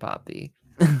wants a cute puppy.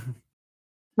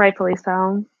 Rightfully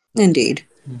so. Indeed.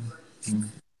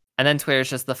 And then Twitter's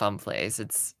just the fun place.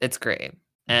 It's great.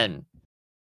 And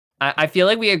I feel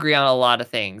like we agree on a lot of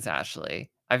things, Ashley.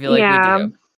 I feel like we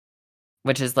do.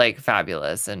 Which is like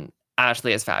fabulous. And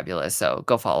Ashley is fabulous. So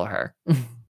go follow her.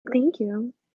 Thank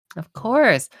you. Of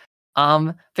course.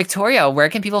 Victoria, where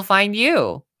can people find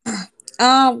you?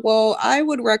 Well, I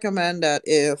would recommend that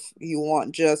if you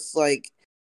want just like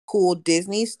cool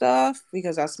Disney stuff,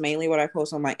 because that's mainly what I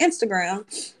post on my Instagram,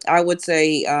 I would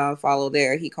say follow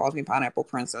there. He calls me Pineapple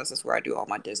Princess. That's where I do all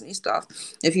my Disney stuff.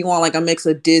 If you want like a mix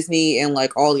of Disney and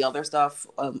like all the other stuff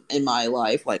in my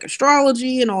life, like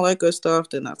astrology and all that good stuff,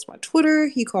 then that's my Twitter.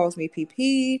 He calls me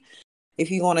PP. If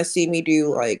you want to see me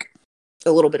do like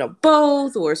a little bit of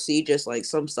both, or see just like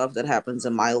some stuff that happens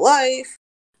in my life,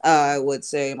 I would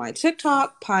say my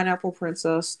TikTok, Pineapple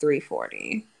Princess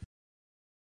 340.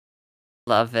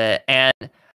 Love it.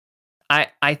 And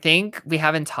I think we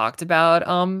haven't talked about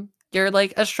your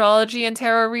like astrology and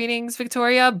tarot readings,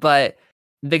 Victoria, but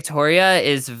Victoria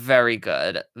is very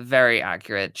good, very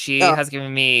accurate. She has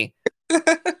given me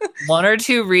 1 or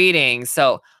 2 readings,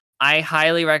 so I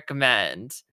highly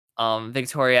recommend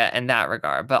Victoria in that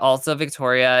regard. But also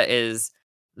Victoria is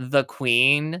the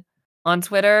queen on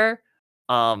Twitter.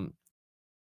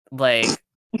 Like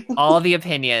all the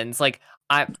opinions. Like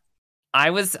I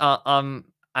was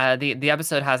the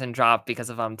episode hasn't dropped because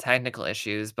of technical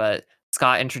issues, but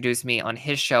Scott introduced me on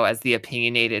his show as the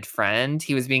opinionated friend.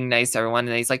 He was being nice to everyone,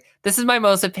 and he's like, "This is my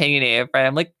most opinionated friend."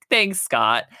 I'm like, "Thanks,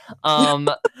 Scott."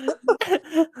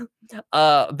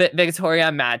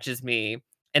 Victoria matches me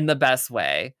in the best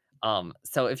way.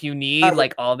 So if you need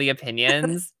like all the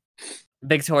opinions,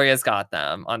 Victoria's got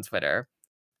them on Twitter.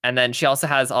 And then she also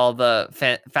has all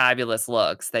the fabulous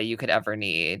looks that you could ever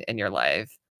need in your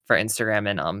life for Instagram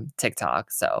and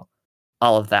TikTok. So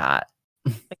all of that.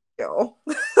 Yo,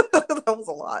 that was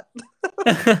a lot.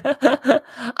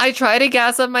 I try to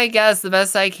gas up my guests the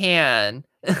best I can.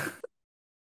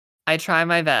 I try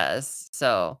my best.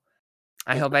 So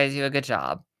I hope I do a good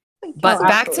job. But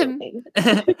back to me.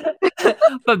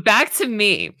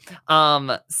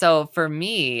 So for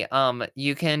me,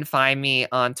 you can find me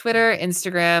on Twitter,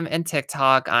 Instagram, and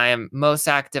TikTok. I am most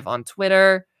active on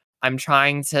Twitter. I'm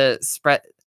trying to spread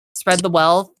the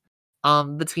wealth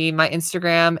between my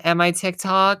Instagram and my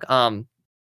TikTok.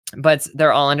 But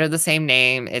they're all under the same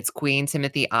name. It's Queen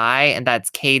Timothy I, and that's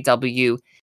KWEEN,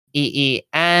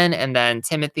 and then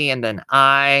Timothy, and then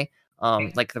I,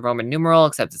 like the Roman numeral,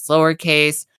 except it's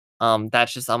lowercase.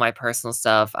 That's just all my personal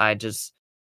stuff. I just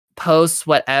post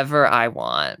whatever I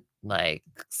want. Like,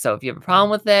 so if you have a problem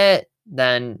with it,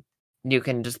 then you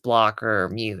can just block or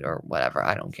mute or whatever.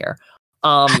 I don't care.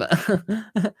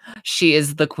 She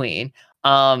is the queen.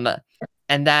 And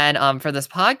then for this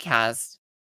podcast,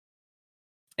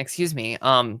 excuse me,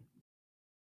 for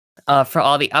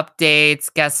all the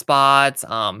updates, guest spots,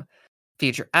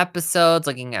 future episodes,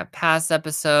 looking at past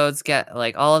episodes, get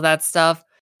like all of that stuff.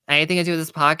 Anything to do with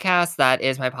this podcast, that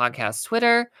is my podcast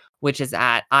Twitter, which is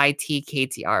at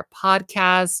ITKTR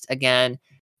Podcast. Again,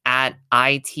 at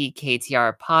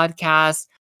ITKTR Podcast.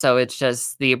 So it's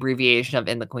just the abbreviation of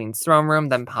In the Queen's Throne Room,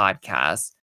 then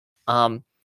podcast.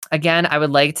 Again, I would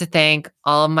like to thank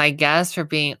all of my guests for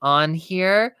being on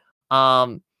here.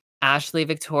 Ashley,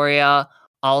 Victoria,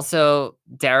 Also,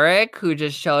 Derek, who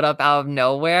just showed up out of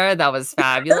nowhere. That was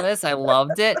fabulous. I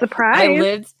loved it.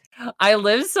 Surprise. I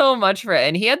lived so much for it.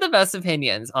 And he had the best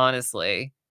opinions,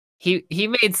 honestly. He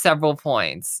made several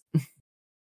points.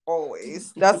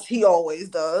 Always. He always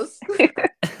does.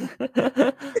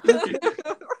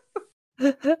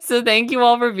 So thank you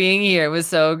all for being here. It was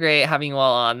so great having you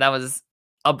all on. That was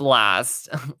a blast.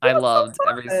 I loved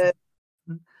every.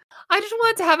 I just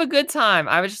wanted to have a good time.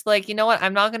 I was just like, you know what?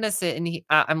 I'm not gonna sit and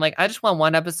I'm like, I just want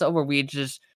one episode where we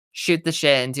just shoot the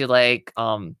shit and do like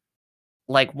wine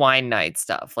night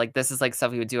stuff. Like this is like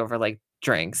stuff we would do over like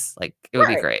drinks. Like it would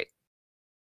be great.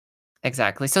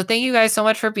 Exactly. So thank you guys so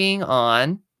much for being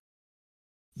on.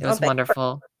 It was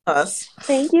wonderful. Us.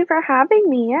 Thank you for having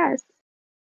me. Yes.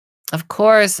 Of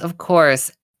course, of course.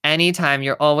 Anytime,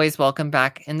 you're always welcome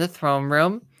back in the throne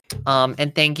room.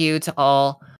 And thank you to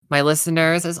all my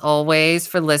listeners, as always,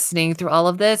 for listening through all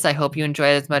of this. I hope you enjoy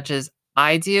it as much as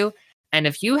I do. And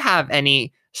if you have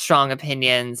any strong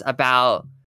opinions about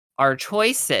our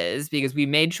choices, because we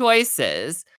made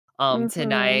choices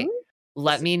tonight,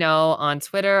 let me know on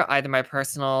Twitter, either my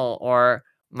personal or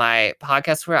my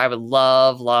podcast, where I would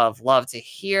love, love, love to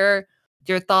hear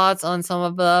your thoughts on some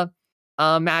of the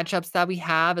matchups that we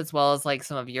have, as well as like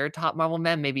some of your top Marvel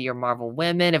men, maybe your Marvel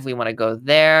women, if we want to go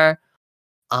there.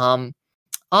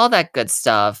 All that good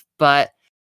stuff. But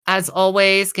as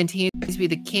always, continue to be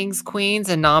the kings, queens,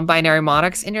 and non-binary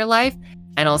monarchs in your life.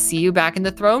 And I'll see you back in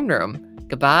the throne room.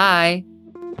 Goodbye.